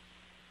today.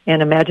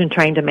 And imagine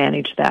trying to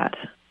manage that,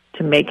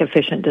 to make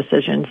efficient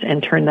decisions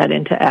and turn that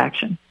into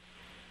action.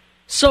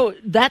 So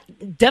that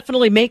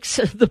definitely makes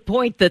the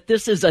point that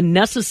this is a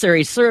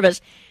necessary service.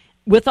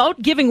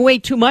 without giving away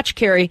too much,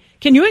 Carrie,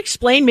 can you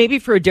explain maybe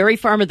for a dairy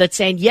farmer that's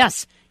saying,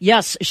 yes,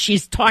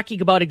 she's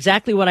talking about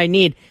exactly what I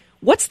need.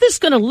 What's this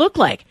going to look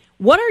like?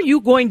 What are you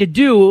going to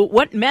do?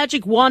 What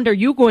magic wand are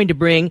you going to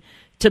bring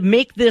to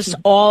make this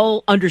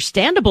all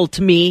understandable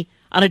to me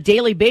on a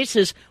daily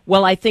basis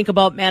while I think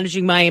about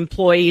managing my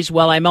employees,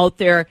 while I'm out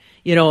there,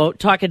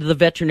 talking to the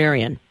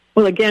veterinarian?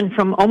 Well, again,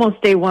 from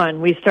almost day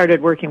one, we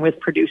started working with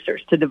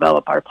producers to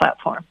develop our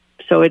platform.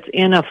 So it's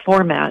in a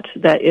format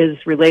that is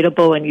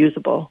relatable and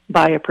usable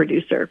by a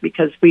producer,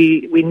 because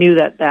we knew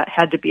that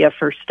had to be a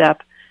first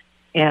step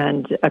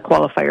and a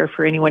qualifier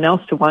for anyone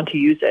else to want to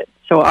use it.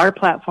 So our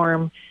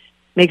platform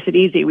makes it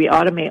easy. We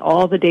automate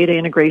all the data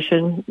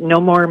integration, no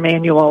more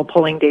manual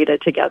pulling data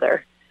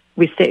together.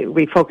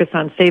 We focus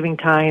on saving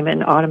time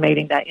and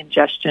automating that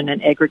ingestion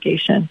and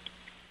aggregation.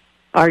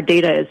 Our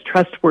data is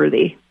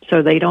trustworthy,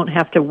 so they don't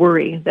have to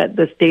worry that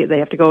this data, they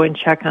have to go and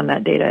check on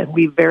that data.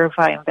 We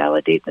verify and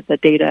validate that the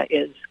data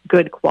is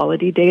good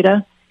quality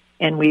data,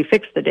 and we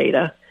fix the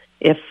data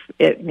if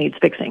it needs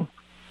fixing.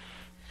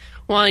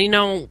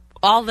 Well,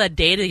 all the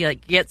data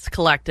that gets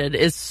collected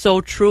is so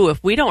true.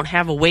 If we don't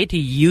have a way to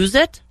use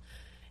it,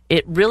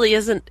 it really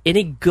isn't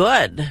any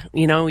good.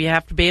 You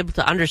have to be able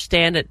to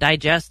understand it,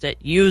 digest it,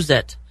 use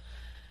it.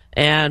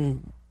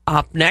 And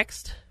up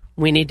next,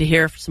 we need to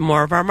hear some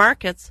more of our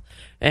markets.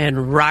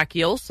 And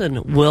Rocky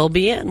Olson will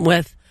be in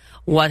with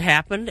what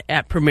happened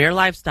at Premier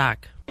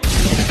Livestock.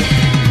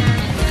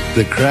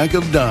 The crack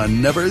of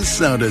dawn never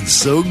sounded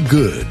so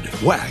good.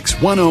 Wax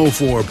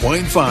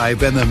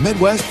 104.5 and the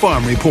Midwest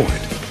Farm Report.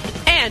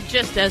 And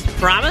just as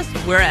promised,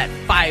 we're at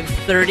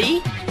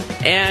 5:30.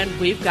 And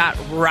we've got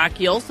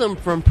Rocky Olson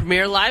from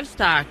Premier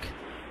Livestock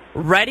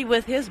ready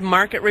with his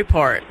market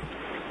report.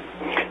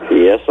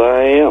 Yes,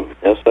 I am.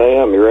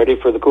 You ready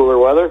for the cooler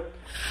weather?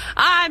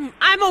 I'm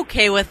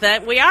okay with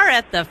it. We are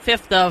at the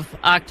 5th of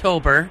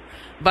October,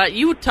 but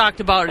you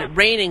talked about it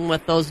raining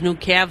with those new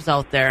calves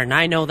out there, and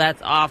I know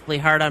that's awfully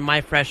hard on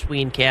my fresh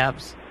wean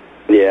calves.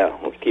 Yeah,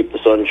 let's keep the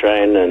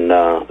sunshine and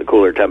the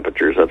cooler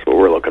temperatures. That's what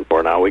we're looking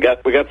for now. We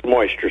got some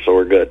moisture, so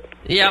we're good.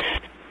 Yep.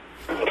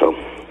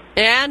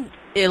 And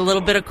a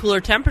little bit of cooler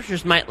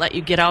temperatures might let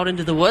you get out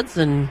into the woods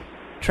and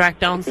track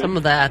down some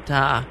of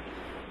that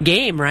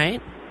game,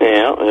 right?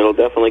 Yeah, it'll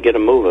definitely get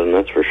them moving,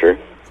 that's for sure.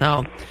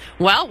 So,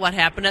 well, what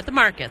happened at the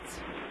markets?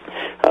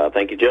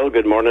 Thank you, Jill.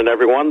 Good morning,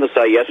 everyone. This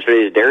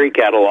yesterday's dairy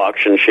cattle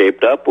auction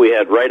shaped up. We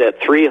had right at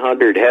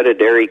 300 head of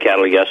dairy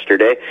cattle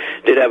yesterday.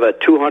 Did have a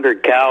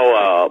 200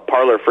 cow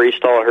parlor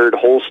freestall herd,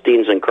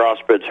 Holsteins and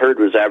crossbreds. Herd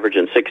was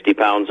averaging 60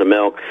 pounds of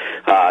milk.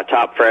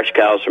 Top fresh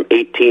cows from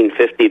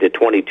 1850 to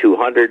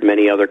 2200.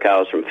 Many other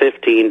cows from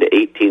 15 to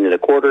 18 and a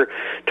quarter.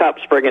 Top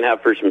spring and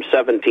heifers from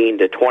 17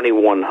 to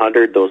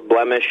 2100. Those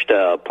blemished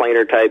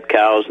plainer type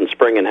cows and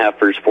spring and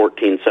heifers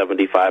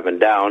 1475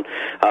 and down.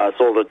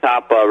 Sold a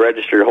top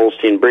registered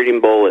Holstein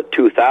breeding bull at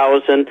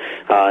 2,000.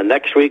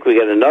 Next week we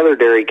got another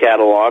dairy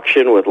cattle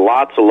auction with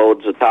lots of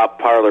loads of top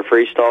parlor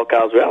freestall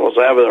cows. We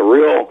also have a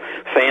real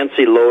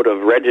fancy load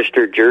of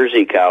registered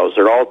Jersey cows.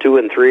 They're all 2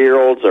 and 3 year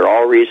olds. They're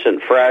all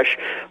recent fresh.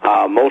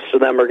 Most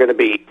of them are going to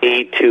be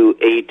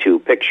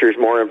A2. Pictures,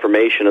 more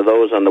information of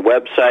those on the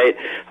website.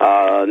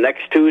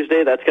 Next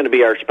Tuesday, that's going to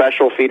be our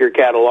special feeder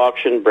cattle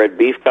auction, bred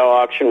beef cow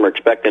auction. We're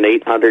expecting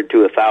 800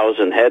 to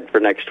 1,000 head for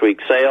next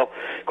week's sale.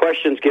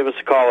 Questions, give us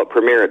a call at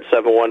Premier at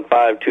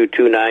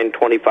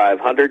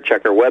 715-229-2500.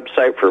 Check our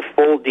website for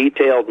full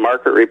detailed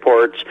market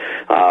reports,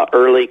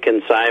 early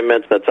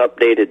consignments that's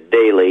updated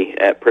daily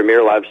at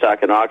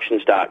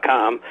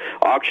PremierLivestockandAuctions.com.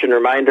 Auction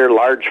reminder,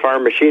 large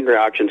farm machinery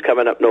auctions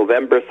coming up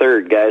November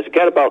 3rd, guys.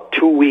 Got about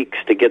 2 weeks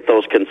to get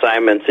those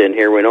consignments in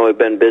here. We know we've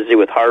been busy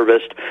with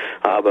harvest,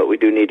 but we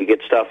do need to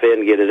get stuff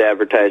in, get it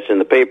advertised in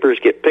the papers,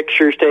 get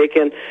pictures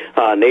taken.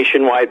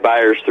 Nationwide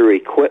buyers through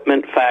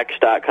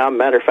EquipmentFacts.com.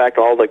 Matter of fact,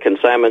 all the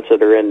consignments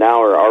that are in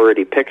now are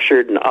already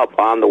pictured and up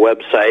on the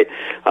website,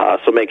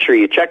 so make sure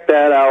you check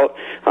that out.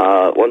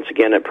 Once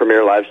again at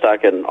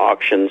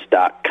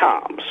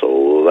PremierLivestockandAuctions.com.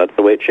 So that's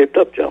the way it shaped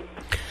up, Joe.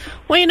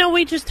 Well,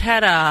 we just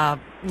had a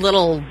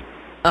little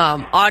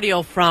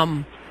audio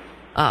from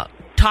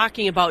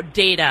talking about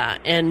data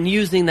and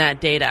using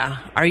that data.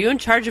 Are you in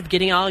charge of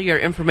getting all your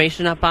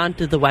information up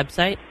onto the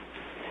website?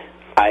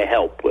 I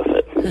help with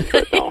it.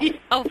 No.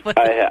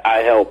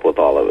 I help with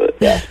all of it,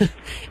 yeah.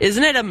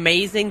 Isn't it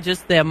amazing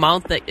just the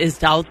amount that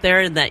is out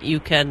there and that you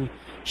can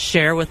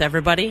share with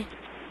everybody?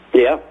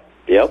 Yeah,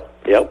 yep.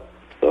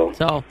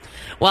 So,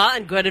 well,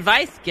 and good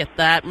advice. Get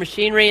that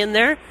machinery in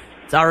there.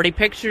 It's already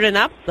pictured and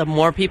up. The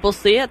more people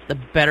see it, the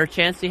better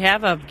chance you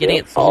have of getting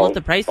it sold at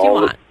the price you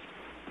want.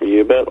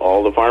 You bet.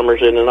 All the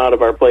farmers in and out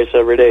of our place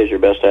every day is your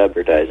best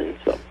advertising.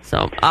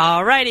 So,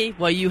 all righty.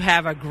 Well, you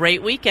have a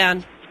great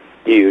weekend.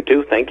 You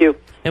too. Thank you.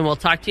 And we'll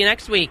talk to you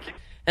next week.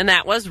 And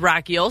that was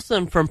Rocky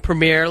Olson from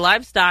Premier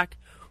Livestock.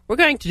 We're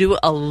going to do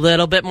a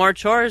little bit more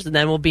chores, and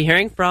then we'll be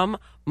hearing from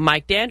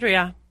Mike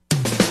D'Andrea.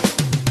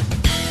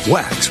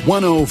 Wax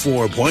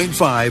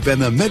 104.5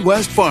 and the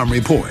Midwest Farm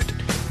Report.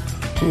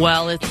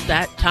 Well, it's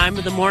that time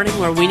of the morning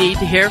where we need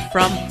to hear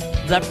from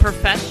the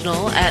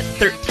professional at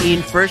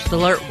 13 First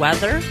Alert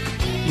Weather,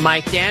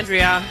 Mike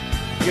D'Andrea.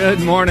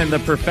 Good morning, the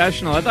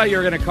professional. I thought you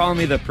were going to call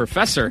me the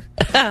professor.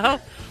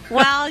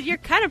 Well, you're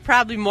kind of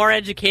probably more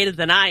educated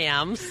than I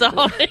am,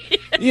 so...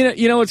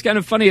 You know what's kind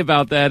of funny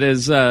about that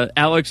is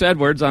Alex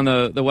Edwards on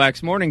the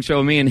Wax Morning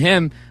Show, me and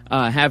him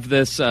have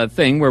this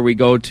thing where we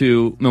go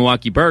to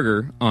Milwaukee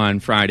Burger on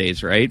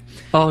Fridays, right?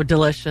 Oh,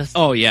 delicious.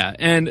 Oh, yeah.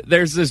 And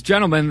there's this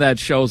gentleman that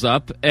shows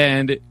up,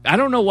 and I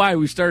don't know why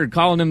we started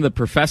calling him the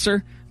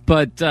professor,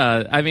 but,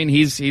 I mean,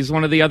 he's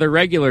one of the other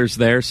regulars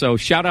there, so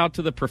shout out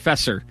to the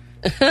professor.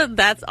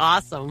 That's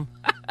awesome.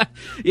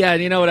 Yeah,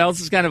 and you know what else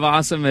is kind of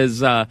awesome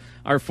is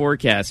our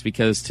forecast,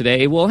 because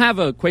today we'll have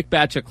a quick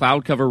batch of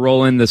cloud cover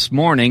roll in this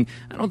morning.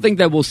 I don't think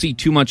that we'll see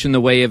too much in the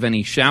way of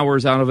any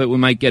showers out of it. We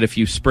might get a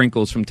few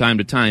sprinkles from time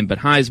to time, but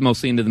highs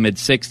mostly into the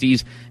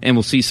mid-60s, and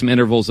we'll see some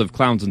intervals of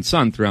clouds and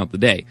sun throughout the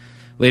day.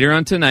 Later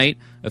on tonight,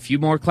 a few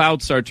more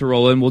clouds start to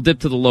roll in. We'll dip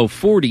to the low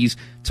 40s.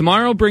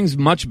 Tomorrow brings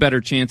much better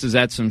chances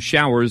at some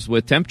showers,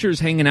 with temperatures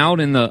hanging out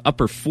in the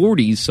upper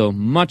 40s, so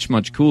much,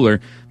 much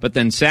cooler. But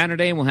then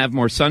Saturday, we'll have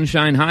more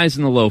sunshine, highs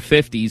in the low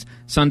 50s.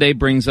 Sunday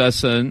brings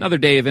us another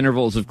day of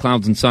intervals of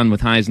clouds and sun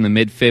with highs in the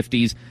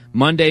mid-50s.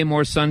 Monday,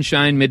 more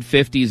sunshine,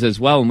 mid-50s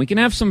as well. And we can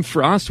have some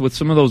frost with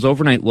some of those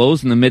overnight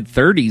lows in the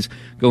mid-30s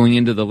going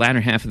into the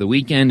latter half of the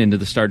weekend, into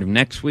the start of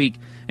next week.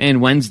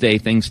 And Wednesday,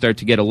 things start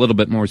to get a little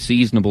bit more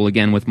seasonable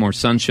again with more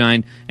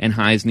sunshine and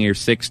highs near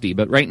 60.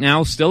 But right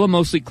now, still a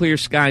mostly clear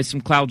sky,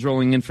 some clouds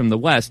rolling in from the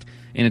west,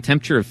 and a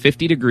temperature of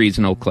 50 degrees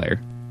in Eau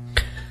Claire.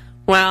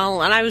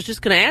 Well, and I was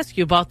just going to ask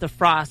you about the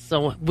frost.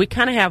 So we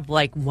kind of have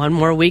like one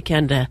more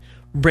weekend to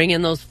bring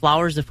in those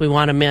flowers if we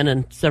want them in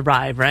and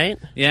survive, right?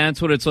 Yeah, that's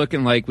what it's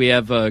looking like. We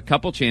have a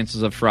couple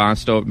chances of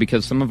frost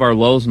because some of our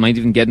lows might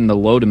even get in the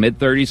low to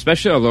mid-30s,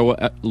 especially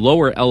our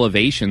lower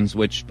elevations,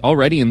 which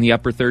already in the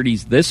upper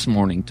 30s this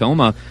morning.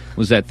 Toma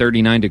was at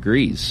 39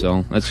 degrees,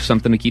 so that's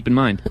something to keep in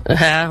mind.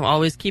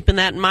 Always keeping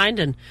that in mind,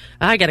 and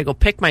I got to go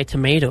pick my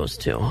tomatoes,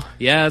 too.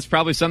 Yeah, that's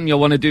probably something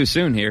you'll want to do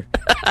soon here.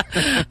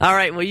 All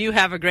right, well, you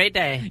have a great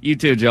day. You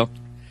too, Jill.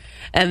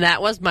 And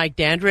that was Mike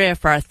D'Andrea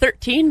for our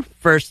 13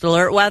 First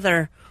Alert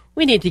Weather.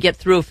 We need to get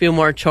through a few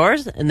more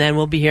chores, and then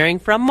we'll be hearing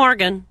from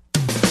Morgan.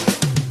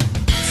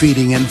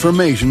 Feeding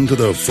information to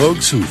the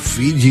folks who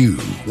feed you.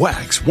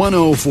 Wax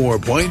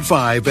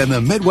 104.5 and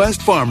the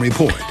Midwest Farm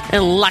Report.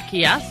 And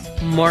lucky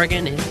us,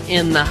 Morgan is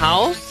in the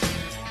house.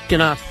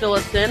 Gonna fill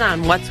us in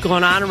on what's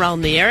going on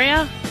around the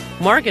area.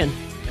 Morgan,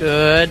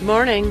 good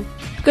morning.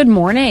 Good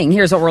morning.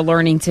 Here's what we're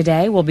learning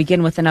today. We'll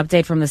begin with an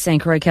update from the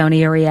St. Croix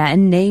County area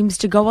and names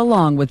to go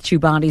along with two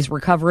bodies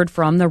recovered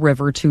from the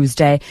river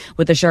Tuesday,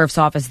 with the sheriff's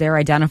office there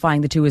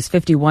identifying the two as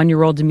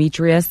 51-year-old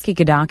Demetrius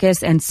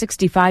Kikadakis and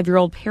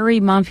 65-year-old Perry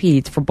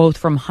Mumpeet, for both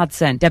from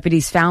Hudson.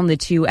 Deputies found the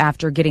two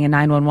after getting a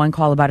 911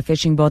 call about a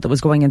fishing boat that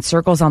was going in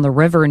circles on the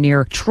river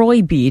near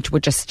Troy Beach,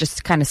 which is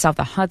just kind of south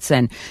of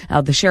Hudson.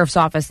 The sheriff's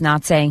office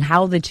not saying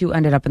how the two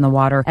ended up in the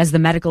water, as the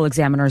medical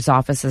examiner's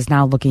office is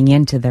now looking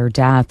into their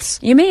deaths.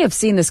 You may have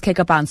seen this kick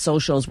up on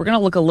socials. We're going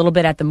to look a little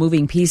bit at the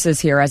moving pieces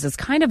here, as it's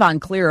kind of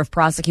unclear if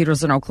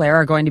prosecutors in Eau Claire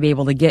are going to be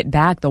able to get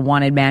back the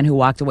wanted man who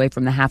walked away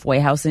from the halfway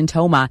house in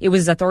Toma. It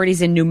was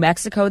authorities in New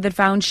Mexico that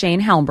found Shane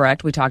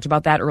Helmbrecht. We talked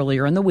about that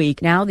earlier in the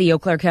week. Now the Eau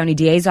Claire County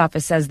DA's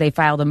office says they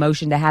filed a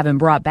motion to have him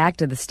brought back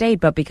to the state,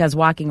 but because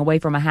walking away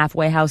from a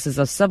halfway house is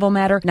a civil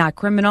matter, not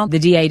criminal, the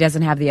DA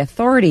doesn't have the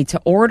authority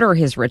to order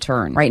his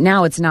return. Right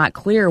now, it's not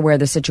clear where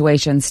the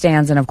situation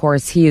stands, and of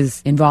course, he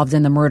is involved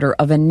in the murder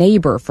of a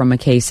neighbor from a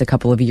case a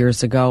couple of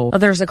years ago. Well,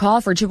 there's a call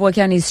for Chippewa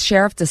County's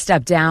sheriff to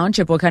step down.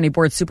 Chippewa County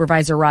Board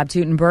Supervisor Rob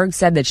Teutenberg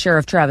said that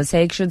Sheriff Travis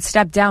Haig should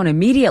step down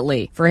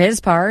immediately. For his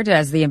part,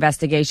 as the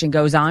investigation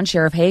goes on,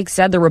 Sheriff Haig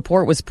said the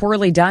report was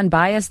poorly done,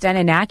 biased, and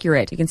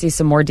inaccurate. You can see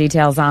some more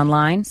details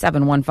online,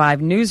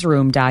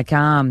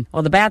 715newsroom.com.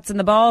 Well, the bats and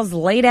the balls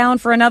lay down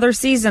for another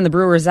season. The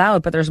Brewers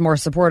out, but there's more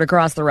support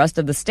across the rest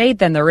of the state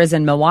than there is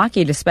in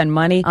Milwaukee to spend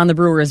money on the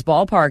Brewers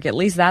ballpark. At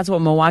least that's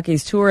what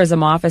Milwaukee's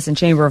Tourism Office and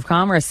Chamber of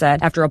Commerce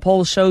said, after a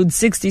poll showed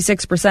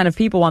 66% of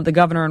people want the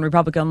governor and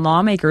Republican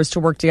lawmakers to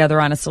work together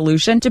on a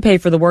solution to pay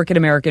for the work at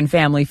American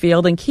Family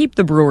Field and keep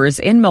the Brewers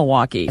in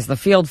Milwaukee, as the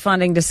field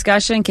funding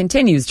discussion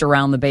continues to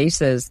round the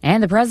bases.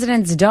 And the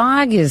president's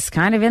dog is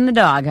kind of in the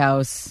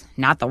doghouse,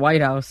 not the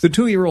White House. The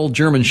 2-year-old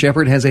German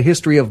Shepherd has a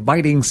history of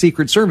biting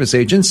Secret Service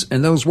agents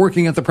and those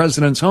working at the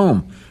president's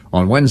home.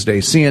 On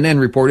Wednesday,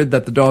 CNN reported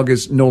that the dog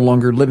is no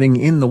longer living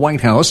in the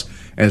White House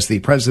as the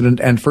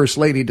president and first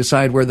lady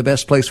decide where the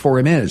best place for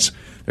him is.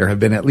 There have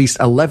been at least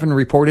 11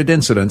 reported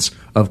incidents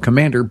of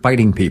Commander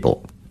biting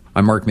people.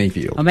 I'm Mark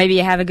Mayfield. Well, maybe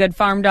you have a good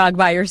farm dog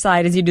by your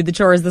side as you do the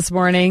chores this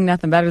morning.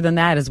 Nothing better than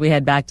that as we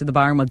head back to the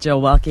barn with Joe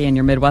Welke and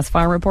your Midwest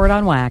Farm Report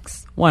on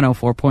Wax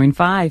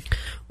 104.5.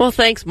 Well,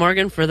 thanks,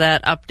 Morgan, for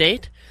that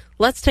update.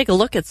 Let's take a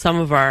look at some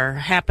of our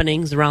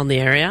happenings around the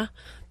area.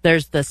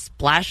 There's the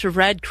Splash of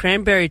Red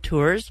Cranberry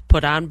Tours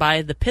put on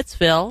by the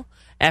Pittsville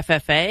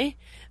FFA.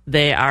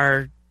 They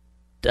are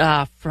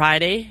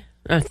today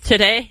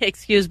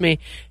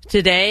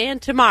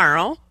and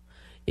tomorrow.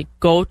 You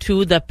go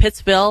to the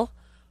Pittsville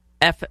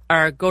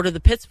or go to the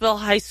Pittsville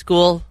High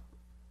School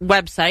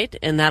website,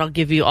 and that'll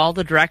give you all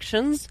the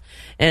directions.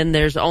 And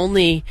there's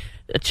only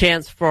a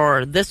chance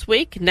for this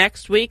week,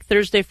 next week,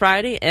 Thursday,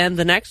 Friday, and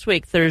the next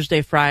week,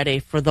 Thursday, Friday,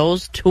 for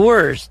those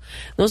tours.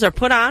 Those are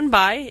put on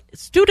by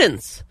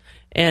students.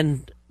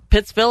 And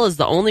Pittsville is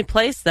the only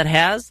place that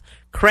has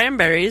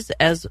cranberries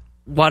as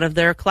one of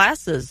their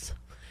classes.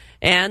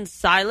 And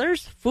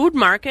Seiler's Food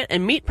Market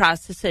and Meat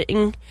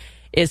Processing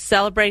is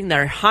celebrating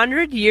their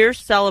 100-year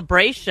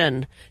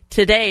celebration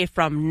today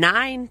from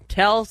 9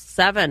 till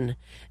 7.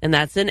 And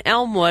that's in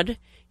Elmwood.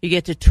 You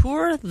get to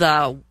tour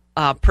the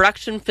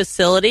production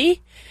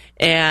facility.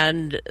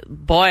 And,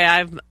 boy,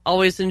 I've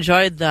always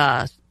enjoyed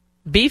the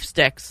beef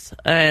sticks.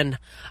 And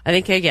I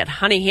think I get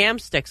honey ham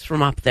sticks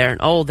from up there. And,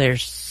 oh, they're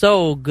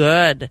so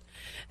good.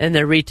 And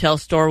their retail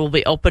store will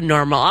be open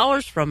normal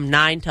hours from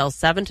 9 till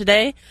 7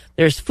 today.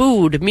 There's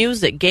food,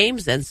 music,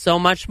 games, and so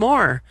much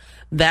more.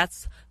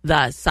 That's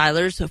the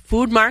Seiler's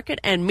Food Market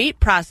and Meat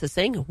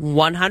Processing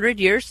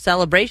 100-year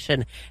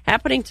celebration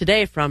happening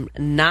today from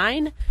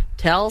 9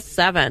 till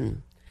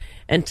 7.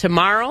 And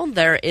tomorrow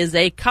there is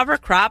a cover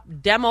crop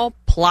demo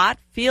plot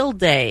field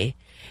day.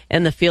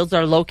 And the fields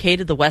are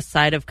located the west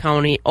side of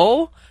County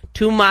O,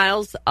 2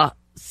 miles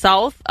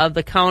south of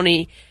the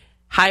County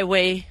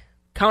Highway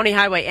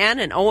N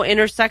and O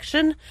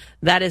intersection.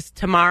 That is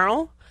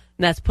tomorrow.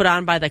 And that's put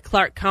on by the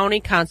Clark County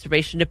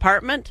Conservation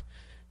Department.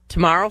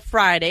 Tomorrow,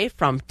 Friday,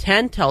 from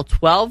 10 till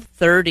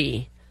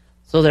 12:30.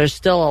 So there's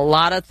still a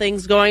lot of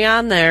things going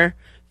on there.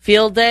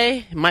 Field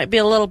day, it might be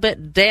a little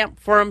bit damp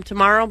for them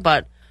tomorrow,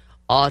 but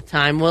all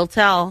time will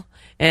tell.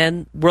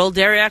 And World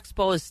Dairy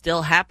Expo is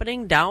still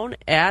happening down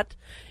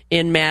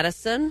in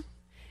Madison.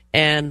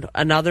 And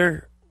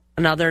another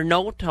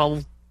note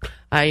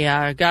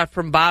I got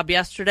from Bob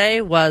yesterday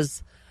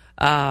was,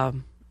 or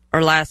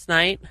last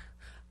night,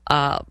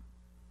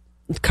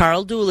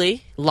 Carl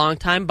Dooley,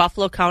 longtime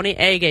Buffalo County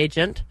ag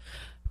agent,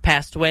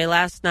 passed away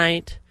last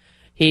night.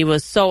 He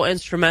was so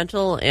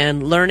instrumental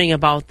in learning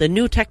about the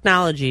new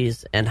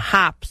technologies and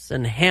hops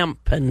and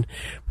hemp and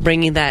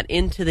bringing that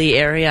into the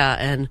area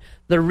and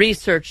the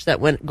research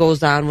that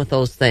goes on with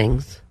those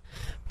things.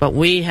 But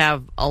we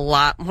have a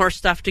lot more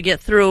stuff to get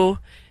through,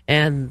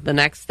 and the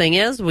next thing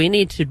is we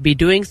need to be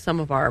doing some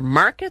of our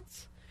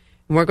markets.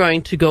 We're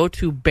going to go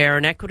to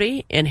Barron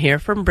Equity and hear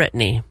from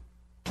Brittany.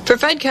 For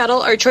fed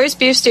cattle, our choice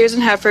beef steers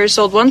and heifers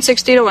sold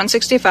 160 to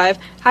 165.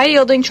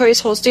 High-yielding choice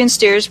Holstein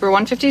steers were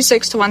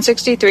 156 to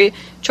 163.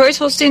 Choice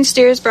Holstein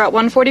steers brought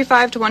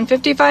 145 to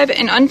 155,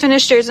 and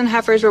unfinished steers and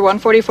heifers were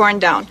 144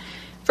 and down.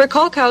 For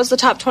cull cows, the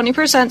top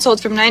 20%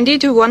 sold from 90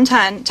 to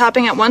 110,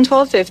 topping at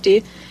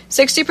 112.50.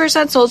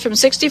 60% sold from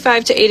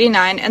 65 to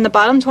 89, and the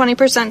bottom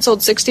 20%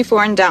 sold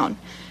 64 and down.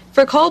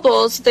 For cull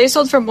bulls, they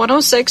sold from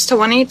 106 to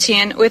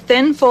 118, with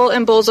thin, full,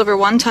 and bulls over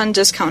 1 ton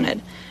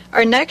discounted.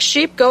 Our next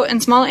sheep, goat,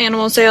 and small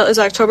animal sale is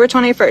October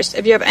 21st.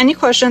 If you have any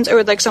questions or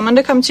would like someone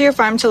to come to your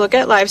farm to look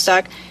at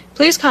livestock,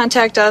 please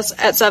contact us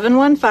at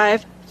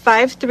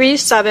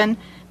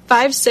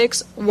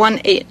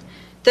 715-537-5618.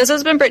 This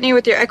has been Brittany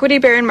with your Equity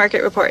Barron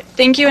Market Report.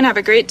 Thank you and have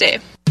a great day.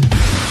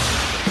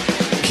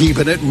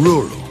 Keeping it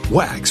rural.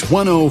 Wax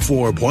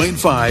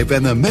 104.5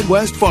 and the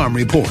Midwest Farm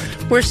Report.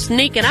 We're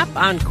sneaking up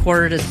on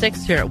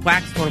 5:45 here at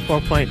Wax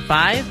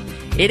 104.5.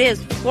 It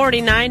is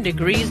 49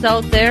 degrees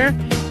out there,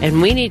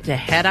 and we need to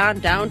head on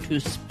down to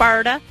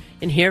Sparta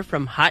and hear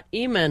from Hut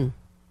Eamon.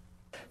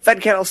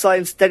 Fed cattle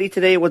selling steady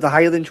today with the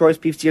high-yielding choice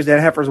beef steers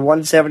and heifers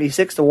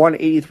 176 to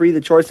 183.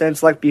 The choice and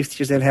select beef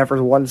steers and heifers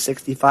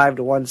 165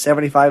 to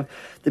 175.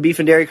 The beef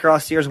and dairy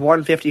cross steers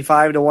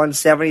 155 to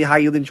 170.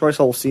 High-yielding choice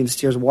Holstein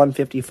steers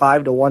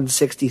 155 to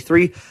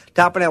 163.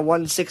 Topping at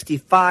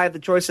 165. The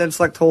choice and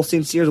select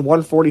Holstein steers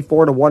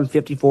 144 to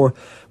 154.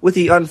 With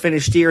the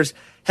unfinished steers,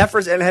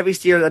 heifers and heavy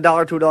steers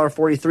 $1 to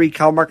 $1.43.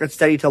 Cow market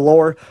steady to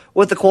lower.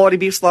 With the quality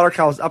beef slaughter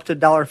cows up to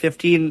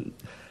 $1.15.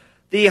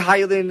 The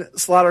high-yielding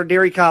slaughter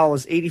dairy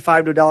cows,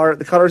 $85 to $1.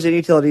 The cutters and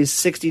utilities,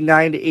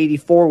 $69 to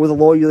 $84. With a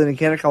low-yielding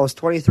Canada cows,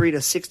 $23 to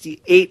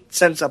 68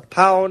 cents a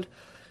pound.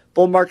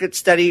 Bull market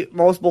steady.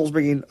 Most bulls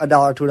bringing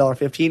 $1 to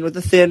 $1.15. With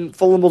the thin,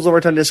 full and bulls over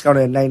ton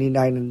discounted at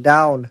 $99 and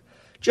down.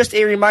 Just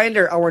a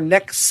reminder, our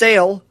next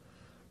sale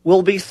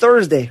will be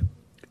Thursday,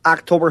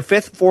 October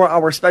 5th, for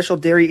our special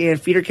dairy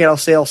and feeder cattle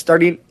sale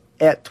starting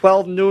at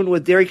 12 noon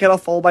with dairy cattle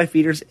followed by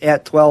feeders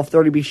at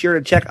 12:30. Be sure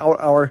to check out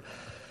our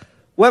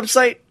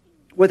website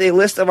with a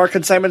list of our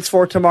consignments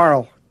for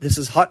tomorrow. This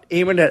is Hut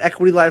Eamon at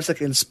Equity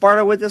Livestock in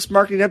Sparta with this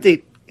marketing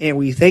update, and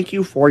we thank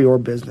you for your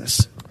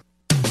business.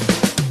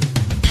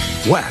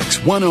 Wax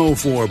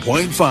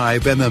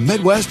 104.5 and the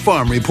Midwest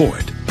Farm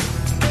Report.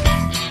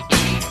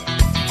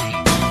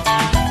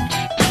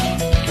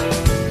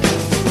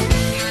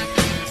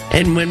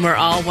 And when we're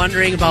all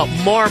wondering about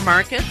more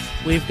markets,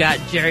 we've got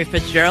Jerry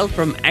Fitzgerald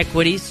from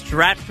Equity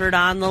Stratford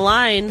on the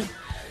line.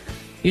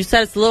 You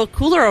said it's a little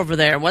cooler over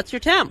there. What's your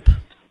temp?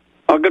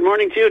 Well, good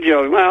morning to you,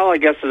 Joe. Well, I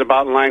guess it's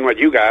about in line with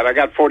what you got. I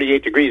got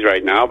 48 degrees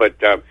right now, but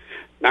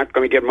not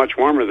going to get much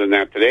warmer than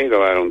that today,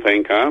 though, I don't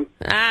think, huh?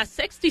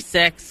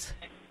 66.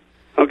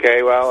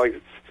 Okay, well,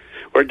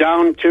 We're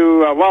down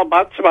to,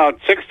 that's about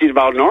 60 is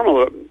about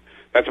normal.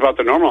 That's about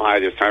the normal high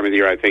this time of the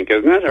year, I think,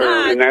 isn't it?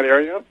 Or in that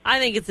area? I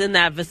think it's in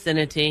that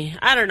vicinity.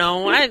 I don't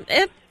know.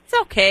 It's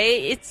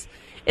okay.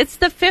 It's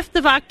the 5th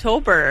of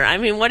October. I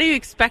mean, what do you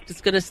expect?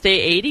 It's going to stay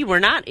 80? We're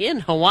not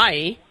in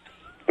Hawaii.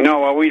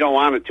 No, well, we don't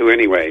want it to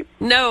anyway.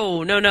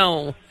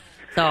 No.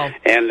 So.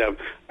 And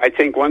I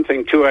think one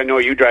thing, too, I know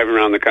you driving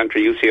around the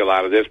country, you see a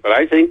lot of this, but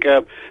I think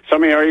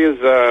some areas,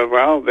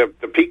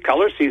 the peak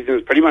color season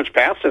is pretty much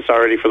past us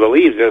already for the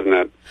leaves, isn't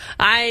it?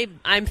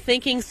 I'm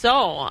thinking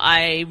so.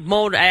 I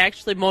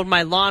actually mowed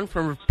my lawn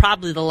for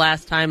probably the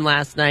last time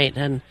last night,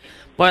 and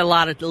boy, a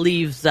lot of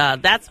leaves.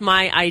 That's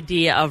my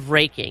idea of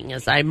raking,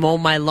 is I mow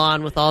my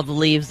lawn with all the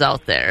leaves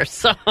out there.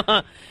 So,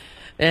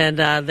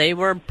 and they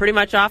were pretty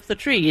much off the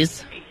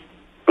trees.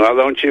 Well,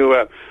 don't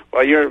you...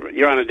 Well,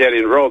 you're on a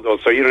dead-end road, though,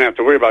 so you don't have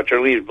to worry about your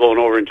leaves blowing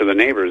over into the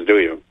neighbors, do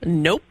you?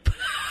 Nope.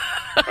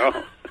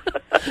 Oh.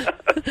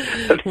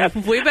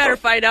 We better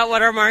find out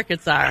what our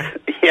markets are.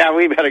 Yeah,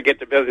 we better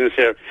get to business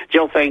here.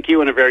 Jill, thank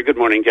you, and a very good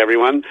morning to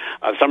everyone.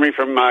 A summary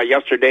from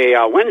yesterday,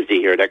 Wednesday,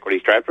 here at Equity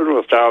Stratford.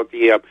 We'll start with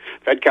the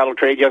Fed cattle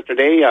trade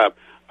yesterday.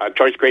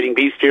 Choice grading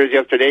beef steers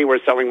yesterday, we're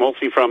selling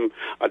mostly from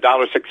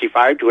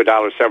 $1.65 to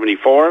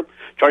 $1.74.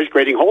 Choice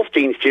grading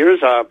Holstein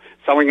steers,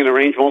 selling in a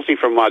range mostly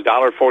from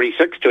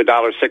 $1.46 to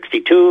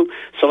 $1.62.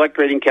 Select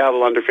grading cattle,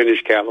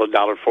 underfinished cattle,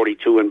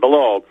 $1.42 and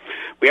below.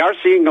 We are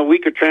seeing a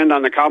weaker trend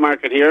on the cow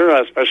market here,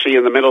 especially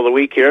in the middle of the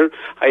week here.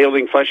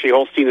 High-yielding fleshy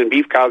Holstein and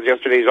beef cows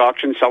yesterday's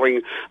auction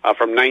selling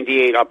from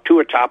 98 up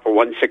to a top of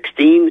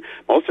 116.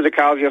 Most of the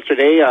cows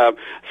yesterday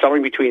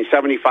selling between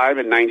 75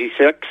 and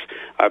 96.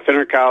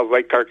 Thinner cows,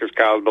 light carcass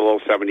cows below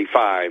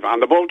 75. On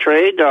the bull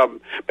trade,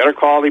 better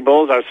quality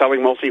bulls are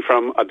selling mostly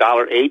from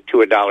 $1.08 to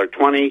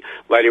 $1.20.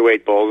 Lighter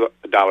weight bulls,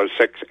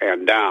 $1.06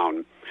 and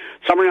down.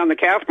 Summary on the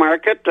calf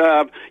market.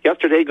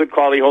 Yesterday, good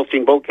quality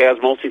Holstein bull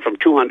calves mostly from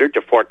 $200 to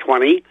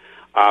 $420.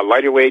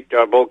 Lighter weight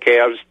bull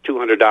calves,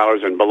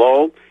 $200 and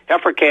below.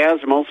 Heifer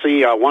calves, mostly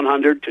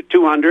 $100 to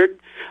 $200.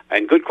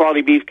 And good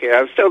quality beef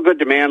calves, still good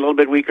demand, a little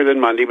bit weaker than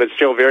Monday, but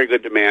still very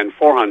good demand,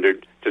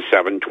 $400 to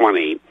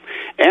 $720.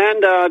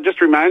 And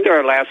just a reminder,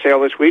 our last sale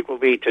this week will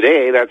be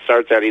today. That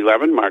starts at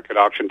 11, market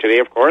auction today,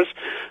 of course.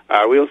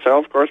 We'll sell,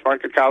 of course,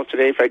 market cows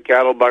today, fed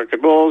cattle,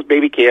 market bulls,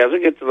 baby calves.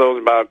 We'll get to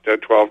those about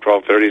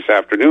 12:30 this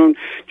afternoon.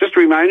 Just a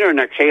reminder, our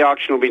next hay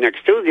auction will be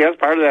next Tuesday. As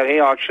part of that hay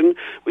auction,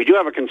 we do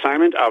have a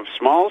consignment of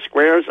small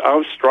squares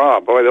of straw.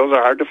 Boy, those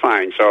are hard to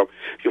find. So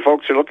if you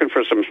folks are looking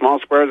for some small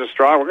squares of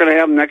straw, we're going to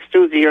have them next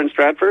Tuesday here in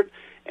Stratford.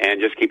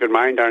 And just keep in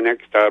mind, our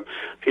next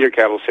feeder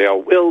cattle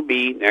sale will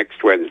be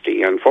next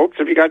Wednesday. And, folks,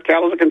 if you got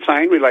cattle to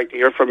consign, we'd like to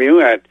hear from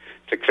you at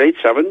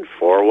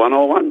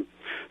 687-4101.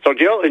 So,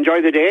 Jill,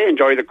 enjoy the day,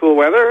 enjoy the cool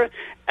weather,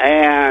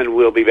 and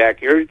we'll be back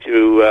here to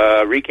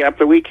recap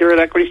the week here at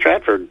Equity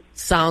Stratford.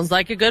 Sounds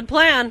like a good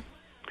plan.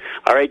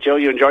 All right, Jill,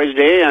 you enjoy the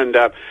day, and,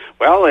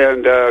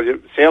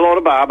 say hello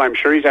to Bob. I'm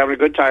sure he's having a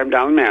good time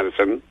down in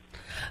Madison.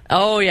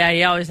 Oh, yeah,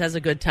 he always has a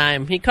good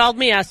time. He called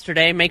me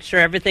yesterday, make sure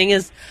everything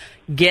is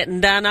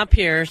getting done up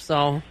here,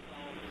 so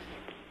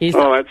he's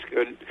that's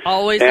good.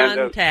 Always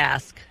on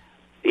task.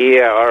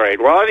 Yeah, all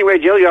right. Well, anyway,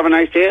 Jill, you have a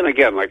nice day, and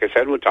again, like I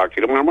said, we'll talk to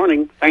you tomorrow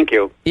morning. Thank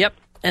you. Yep,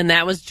 and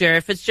that was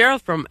Jerry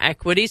Fitzgerald from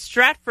Equity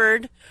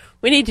Stratford.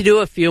 We need to do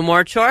a few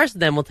more chores,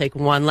 then we'll take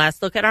one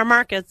last look at our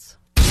markets.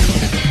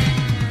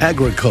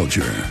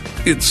 Agriculture.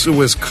 It's a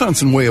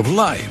Wisconsin way of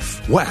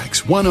life.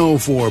 Wax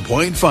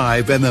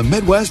 104.5 and the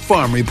Midwest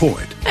Farm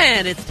Report.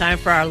 And it's time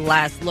for our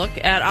last look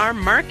at our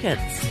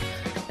markets.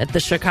 At the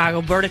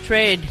Chicago Board of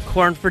Trade,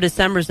 corn for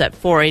December is at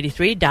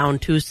 $4.83, down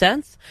 2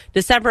 cents.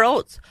 December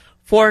oats,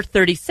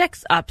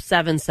 $4.36, up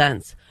 7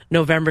 cents.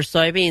 November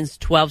soybeans,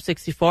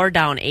 $12.64,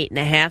 down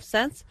 8.5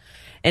 cents.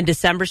 And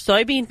December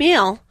soybean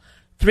meal,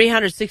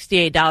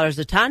 $368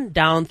 a ton,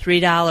 down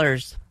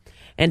 $3.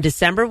 And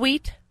December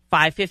wheat,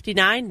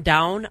 $5.59,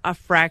 down a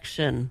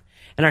fraction.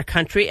 And our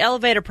country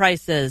elevator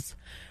prices,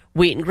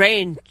 wheat and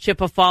grain,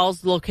 Chippewa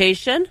Falls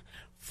location,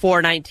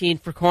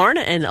 $4.19 for corn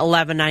and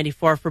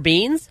 $11.94 for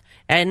beans.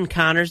 And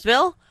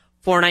Connorsville,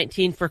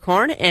 $4.19 for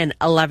corn and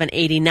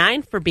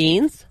 $11.89 for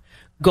beans.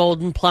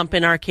 Golden Plump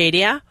in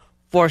Arcadia,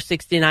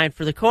 $4.69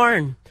 for the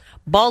corn.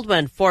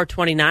 Baldwin,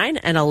 $4.29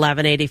 and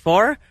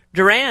 $11.84.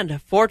 Durand,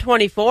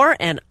 $4.24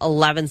 and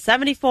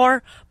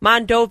 $11.74.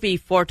 Mondovi,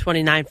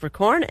 $4.29 for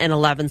corn and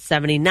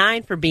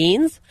 $11.79 for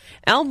beans.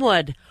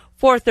 Elmwood,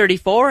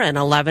 $4.34 and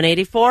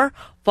 $11.84.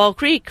 Fall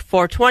Creek,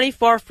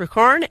 $4.24 for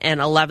corn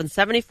and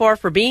 $11.74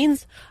 for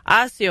beans.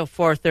 Osseo,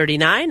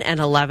 $4.39 and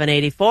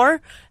 $11.84.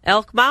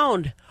 Elk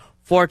Mound,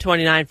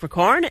 $4.29 for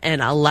corn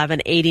and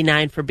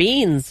 $11.89 for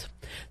beans.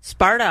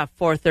 Sparta,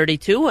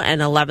 $4.32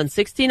 and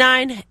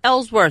 $11.69.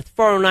 Ellsworth,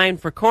 $4.09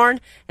 for corn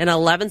and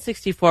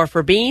 $11.64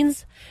 for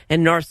beans.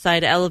 And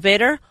Northside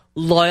Elevator,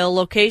 Loyal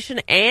location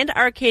and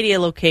Arcadia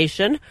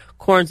location,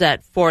 corn's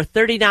at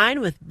 $4.39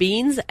 with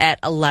beans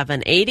at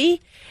 $11.80.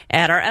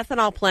 At our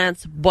ethanol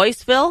plants,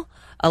 Boyceville,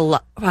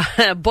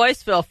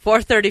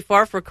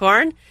 $4.34 for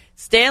corn.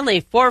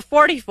 Stanley,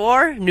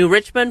 $4.44. New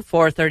Richmond,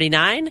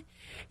 $4.39.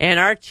 And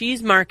our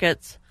cheese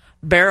markets,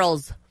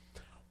 Barrels,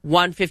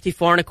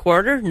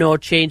 154.25. No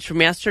change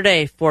from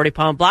yesterday.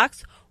 40-pound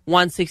blocks,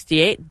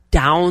 168,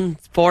 down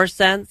 4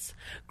 cents.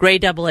 Gray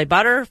AA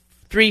butter,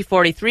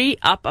 3.43,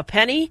 up a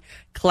penny.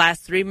 Class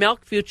 3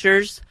 milk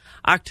futures,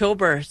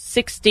 October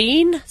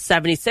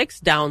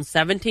 16.76, down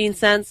 17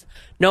 cents.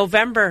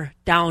 November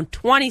down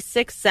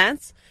 26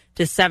 cents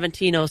to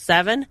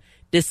 17.07.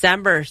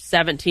 December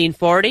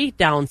 17.40,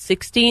 down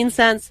 16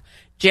 cents.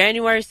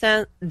 January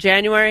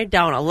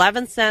down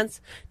 11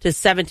 cents to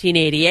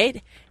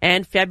 17.88,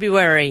 and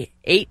February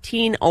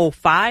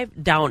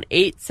 18.05, down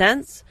 8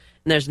 cents.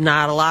 And there's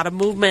not a lot of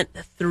movement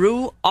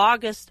through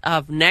August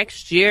of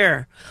next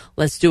year.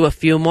 Let's do a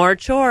few more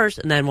chores,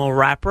 and then we'll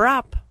wrap her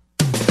up.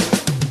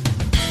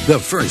 The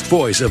first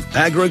voice of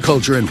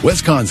agriculture in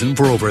Wisconsin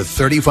for over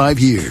 35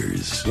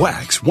 years.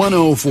 Wax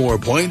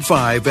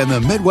 104.5 and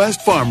the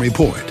Midwest Farm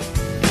Report.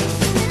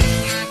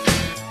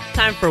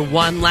 Time for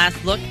one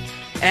last look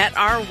at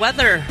our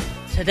weather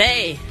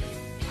today.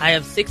 High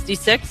of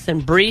 66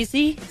 and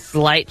breezy,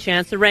 slight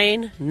chance of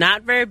rain,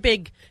 not very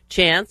big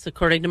chance,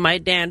 according to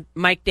Mike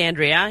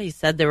Dandria. He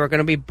said they were going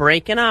to be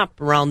breaking up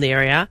around the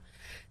area.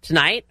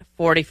 Tonight,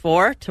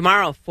 44.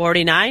 Tomorrow,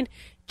 49.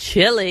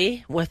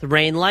 Chilly with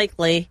rain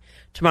likely.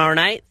 Tomorrow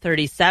night,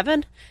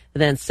 37.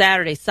 And then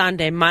Saturday,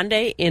 Sunday,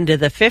 Monday into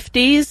the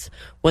 50s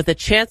with a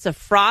chance of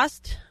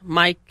frost.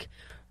 Mike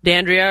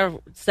Dandria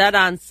said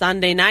on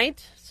Sunday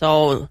night.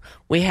 So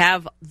we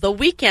have the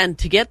weekend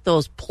to get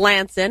those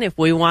plants in if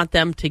we want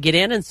them to get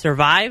in and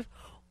survive,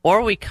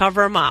 or we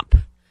cover them up.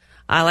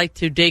 I like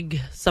to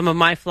dig some of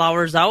my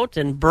flowers out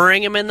and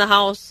bring them in the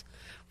house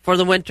for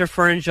the winter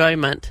for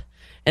enjoyment.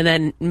 And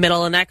then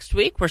middle of next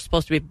week, we're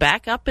supposed to be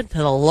back up into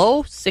the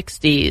low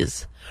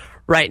 60s.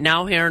 Right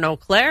now here in Eau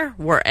Claire,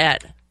 we're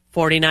at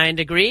 49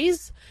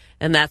 degrees.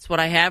 And that's what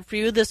I have for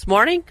you this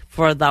morning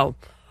for the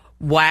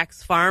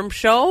Wax Farm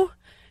Show.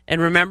 And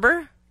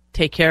remember,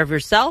 take care of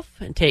yourself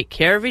and take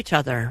care of each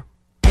other.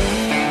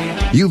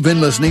 You've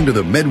been listening to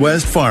the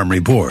Midwest Farm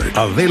Report,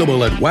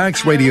 available at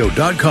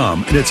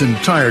waxradio.com in its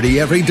entirety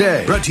every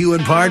day. Brought to you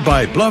in part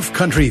by Bluff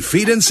Country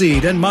Feed and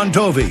Seed in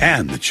Montovy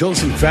and the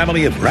Chilson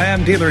family of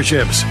Ram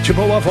dealerships,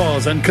 Chippewa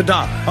Falls and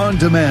Cadott.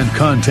 On-demand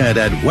content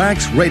at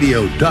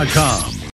waxradio.com.